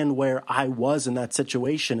understand where I was in that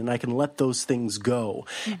situation and I can let those things go.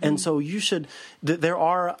 And so you should, there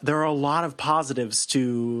are a lot of positives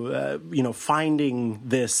to, finding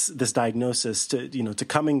this diagnosis, to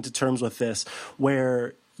coming to terms with this,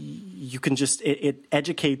 where you can just, it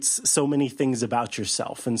educates so many things about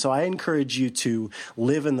yourself. And so I encourage you to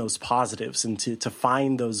live in those positives and to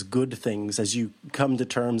find those good things as you come to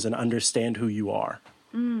terms and understand who you are.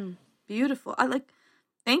 Beautiful.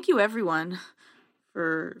 Thank you everyone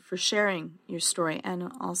for sharing your story,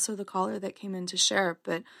 and also the caller that came in to share,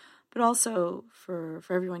 but also for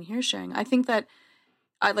everyone here sharing. I think that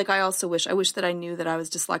I wish that I knew that I was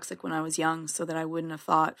dyslexic when I was young, so that I wouldn't have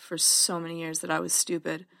thought for so many years that I was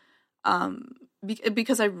stupid.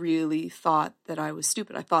 Because I really thought that I was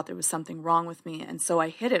stupid. I thought there was something wrong with me. And so I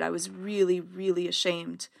hid it. I was really, really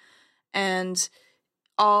ashamed. And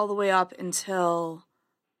all the way up until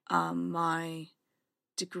my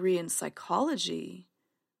degree in psychology,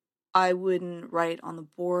 I wouldn't write on the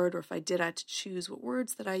board, or if I did, I had to choose what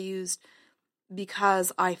words that I used,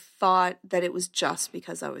 because I thought that it was just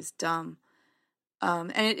because I was dumb.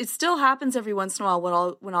 And it still happens every once in a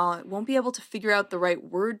while when I won't be able to figure out the right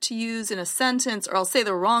word to use in a sentence, or I'll say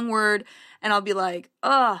the wrong word and I'll be like,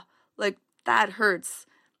 that hurts.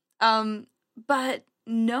 But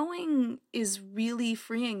knowing is really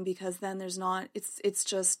freeing, because then it's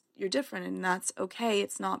just, you're different and that's okay.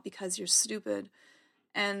 It's not because you're stupid.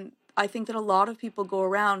 And I think that a lot of people go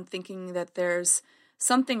around thinking that there's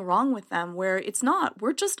something wrong with them, where it's not.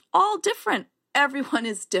 We're just all different. Everyone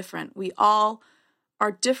is different. We all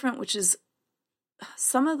are different, which is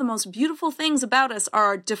some of the most beautiful things about us, are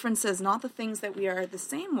our differences, not the things that we are the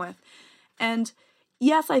same with. And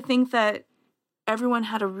yes, I think that everyone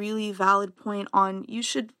had a really valid point on, you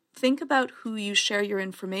should think about who you share your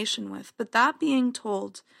information with. But that being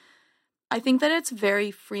told, I think that it's very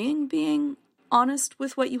freeing being honest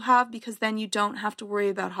with what you have, because then you don't have to worry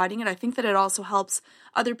about hiding it. I think that it also helps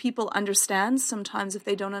other people understand. Sometimes if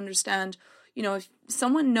they don't understand, if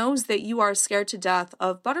someone knows that you are scared to death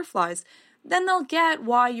of butterflies, then they'll get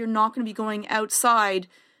why you're not going to be going outside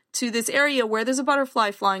to this area where there's a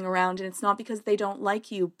butterfly flying around, and it's not because they don't like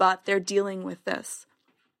you, but they're dealing with this.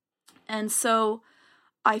 And so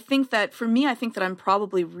I think that I'm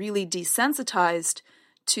probably really desensitized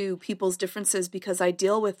to people's differences, because I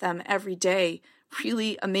deal with them every day.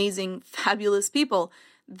 Really amazing, fabulous people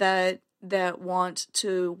that want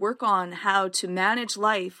to work on how to manage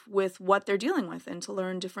life with what they're dealing with, and to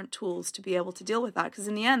learn different tools to be able to deal with that. Because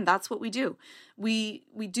in the end, that's what we do. We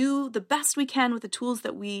do the best we can with the tools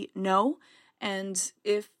that we know. And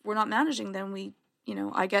if we're not managing them,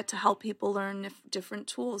 I get to help people learn different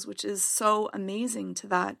tools, which is so amazing to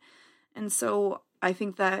that. And so I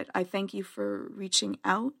think that I thank you for reaching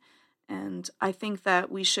out, and I think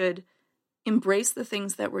that we should embrace the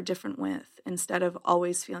things that we're different with, instead of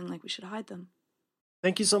always feeling like we should hide them.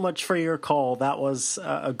 Thank you so much for your call. That was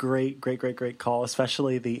a great call,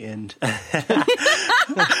 especially the end. That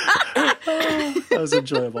was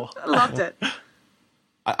enjoyable. I loved it.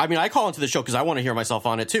 I mean, I call into the show because I want to hear myself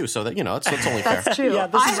on it too. So that it's only fair. That's true. Yeah,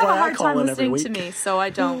 this I is have why a I hard call time in every listening to week. me, so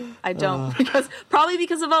I don't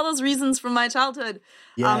because of all those reasons from my childhood.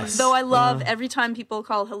 Yes. Though I love every time people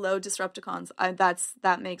call hello Disrupticons.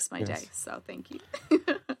 that makes my day. So thank you.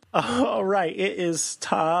 All right, it is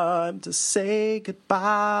time to say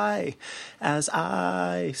goodbye as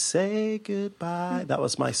I say goodbye. That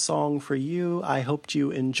was my song for you. I hoped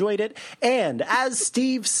you enjoyed it. And as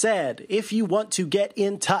Steve said, if you want to get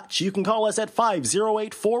in touch, you can call us at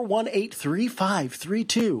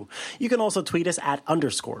 508-418-3532. You can also tweet us at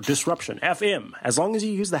 _DisruptionFM, as long as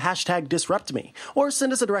you use the hashtag DisruptMe, or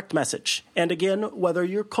send us a direct message. And again, whether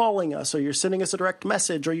you're calling us or you're sending us a direct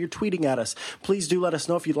message or you're tweeting at us, please do let us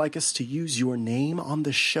know if you'd like us to use your name on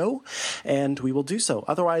the show, and we will do so.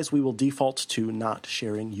 Otherwise, we will default to not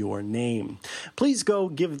sharing your name. Please go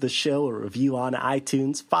give the show a review on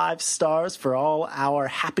iTunes. 5 stars for all our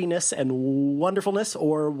happiness and wonderfulness,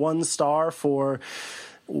 or 1 star for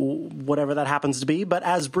whatever that happens to be. But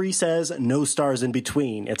as Bree says, no stars in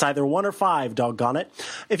between. It's either 1 or 5, doggone it.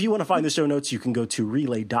 If you want to find the show notes, you can go to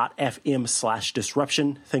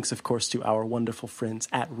relay.fm/disruption. Thanks, of course, to our wonderful friends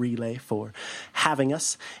at Relay for having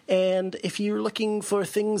us. And if you're looking for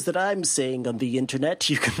things that I'm saying on the internet,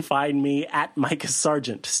 you can find me at Micah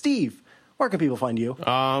Sargent. Steve, where can people find you?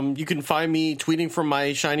 You can find me tweeting from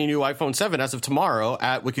my shiny new iPhone 7 as of tomorrow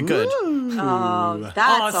at Wicked Good. Oh,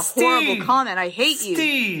 that's a horrible comment. I hate you.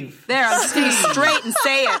 Steve. There, I'm just going to straight and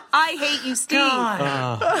say it. I hate you, Steve.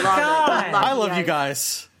 God. I love you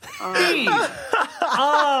guys. Steve.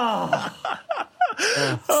 Oh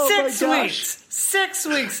 6 weeks. 6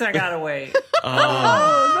 weeks I gotta wait.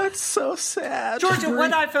 Oh, that's so sad. Georgia,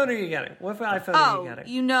 what iPhone are you getting? What iPhone are you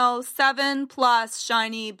getting? 7 Plus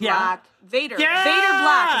shiny black Vader. Yeah! Vader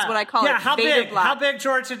Black is what I call it. How Vader big? Black. How big,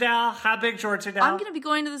 Georgia Dow? How big, Georgia Dow? I'm going to be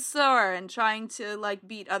going to the store and trying to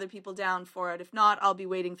beat other people down for it. If not, I'll be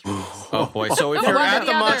waiting 3 weeks. Oh boy! So if you're One or at the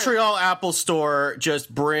the other. Montreal Apple Store,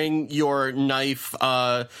 just bring your knife,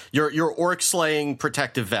 your orc slaying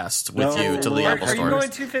protective vest with you to the Apple Are you Store.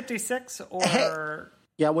 going 256 or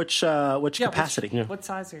Yeah, which capacity? What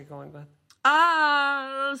size are you going with?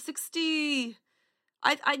 60.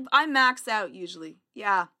 I max out usually.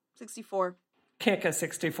 Yeah, 64. Can't go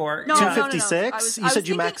 64. No, 256? No. You said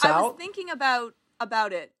you max I out? was thinking about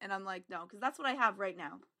it, and I'm like, no, because that's what I have right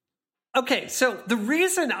now. Okay, so the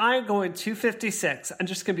reason I'm going 256, I'm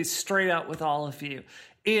just going to be straight out with all of you,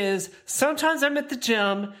 is sometimes I'm at the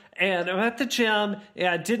gym, and I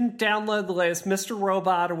didn't download the latest Mr.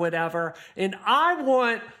 Robot or whatever, and I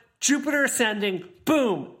want Jupiter Ascending,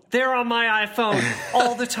 boom, there on my iPhone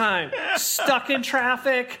all the time. Stuck in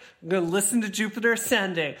traffic, I'm going to listen to Jupiter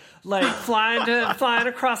Ascending. Like flying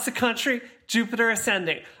across the country, Jupiter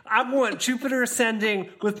Ascending. I want Jupiter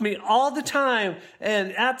Ascending with me all the time,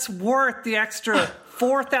 and that's worth the extra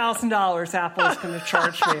 $4,000 Apple is going to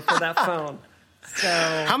charge me for that phone. So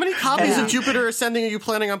How many copies of Jupiter Ascending are you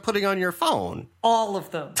planning on putting on your phone? all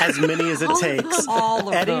of them. As many as it takes. All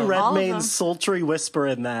of Eddie them. Redmayne's sultry whisper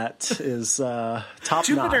in that is top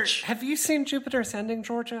Jupiter, notch. have you seen Jupiter Ascending,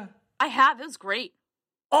 Georgia? I have. It was great.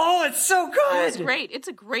 Oh, it's so good. It was great. It's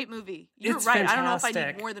a great movie. You're It's right. I don't know if I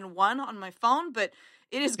fantastic. need more than one on my phone, but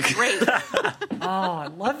it is great. Oh, I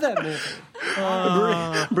love that movie.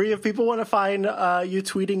 Bree, if people want to find you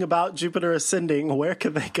tweeting about Jupiter Ascending, where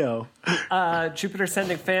can they go? Jupiter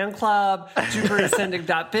Ascending Fan Club,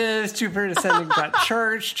 JupiterAscending.biz,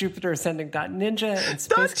 JupiterAscending.church, JupiterAscending.ninja, and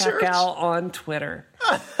Space Church. Cacao on Twitter.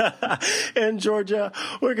 And Georgia,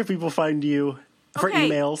 where can people find you for Okay.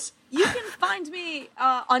 emails? You can find me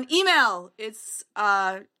on email. It's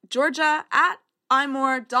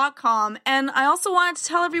georgia@imore.com. And I also wanted to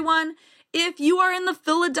tell everyone, if you are in the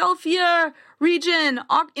Philadelphia region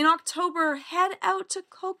in October, head out to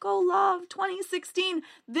Coco Love 2016.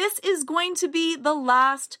 This is going to be the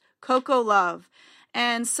last Coco Love.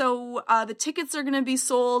 And so the tickets are going to be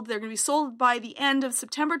sold. They're going to be sold by the end of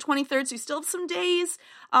September 23rd. So you still have some days.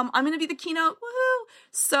 I'm going to be the keynote. Woohoo!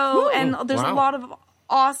 So, and there's a lot of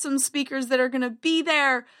awesome speakers that are going to be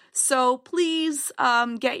there. So please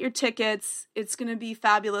get your tickets. It's going to be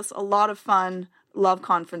fabulous. A lot of fun. Love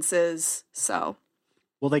conferences. So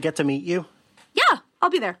Will they get to meet you? yeah, I'll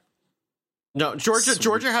be there. No,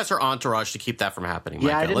 Georgia has her entourage to keep that from happening. Yeah,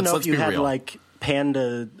 Micah. I didn't know let's if you be had real. like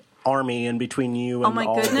Panda Army in between you Oh and my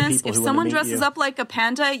all the goodness. people If who someone want to meet dresses you. up like a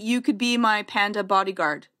panda, you could be my panda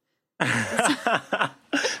bodyguard.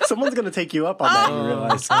 Someone's going to take you up on that, you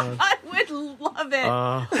realize. I would love it.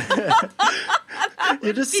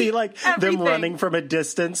 You just see like everything. them running from a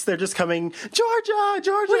distance. They're just coming, Georgia. Are you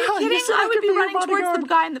kidding? said I would could be your running towards bodyguard." the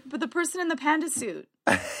guy, the person in the panda suit.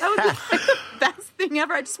 That would be like the best thing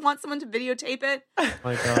ever. I just want someone to videotape it. Oh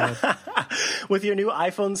my God. With your new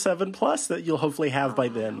iPhone 7 Plus that you'll hopefully have by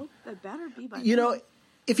then. I hope that better be by You then. know,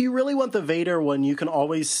 if you really want the Vader one, you can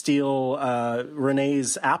always steal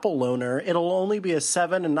Renee's Apple loaner. It'll only be a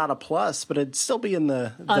 7 and not a Plus, but it'd still be in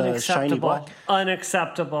the shiny black.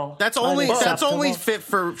 Unacceptable. That's only fit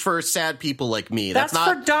for sad people like me. That's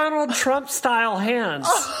not for Donald Trump style hands.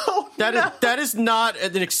 that is not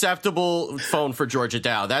an acceptable phone for Georgia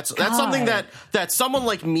Dow. That's something that someone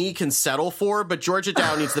like me can settle for, but Georgia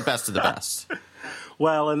Dow needs the best of the best.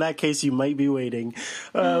 Well, in that case, you might be waiting.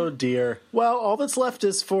 Oh, dear. Well, all that's left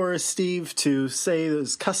is for Steve to say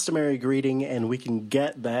his customary greeting, and we can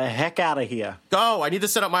get the heck out of here. Go. I need to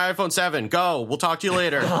set up my iPhone 7. Go. We'll talk to you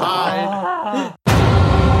later. Bye.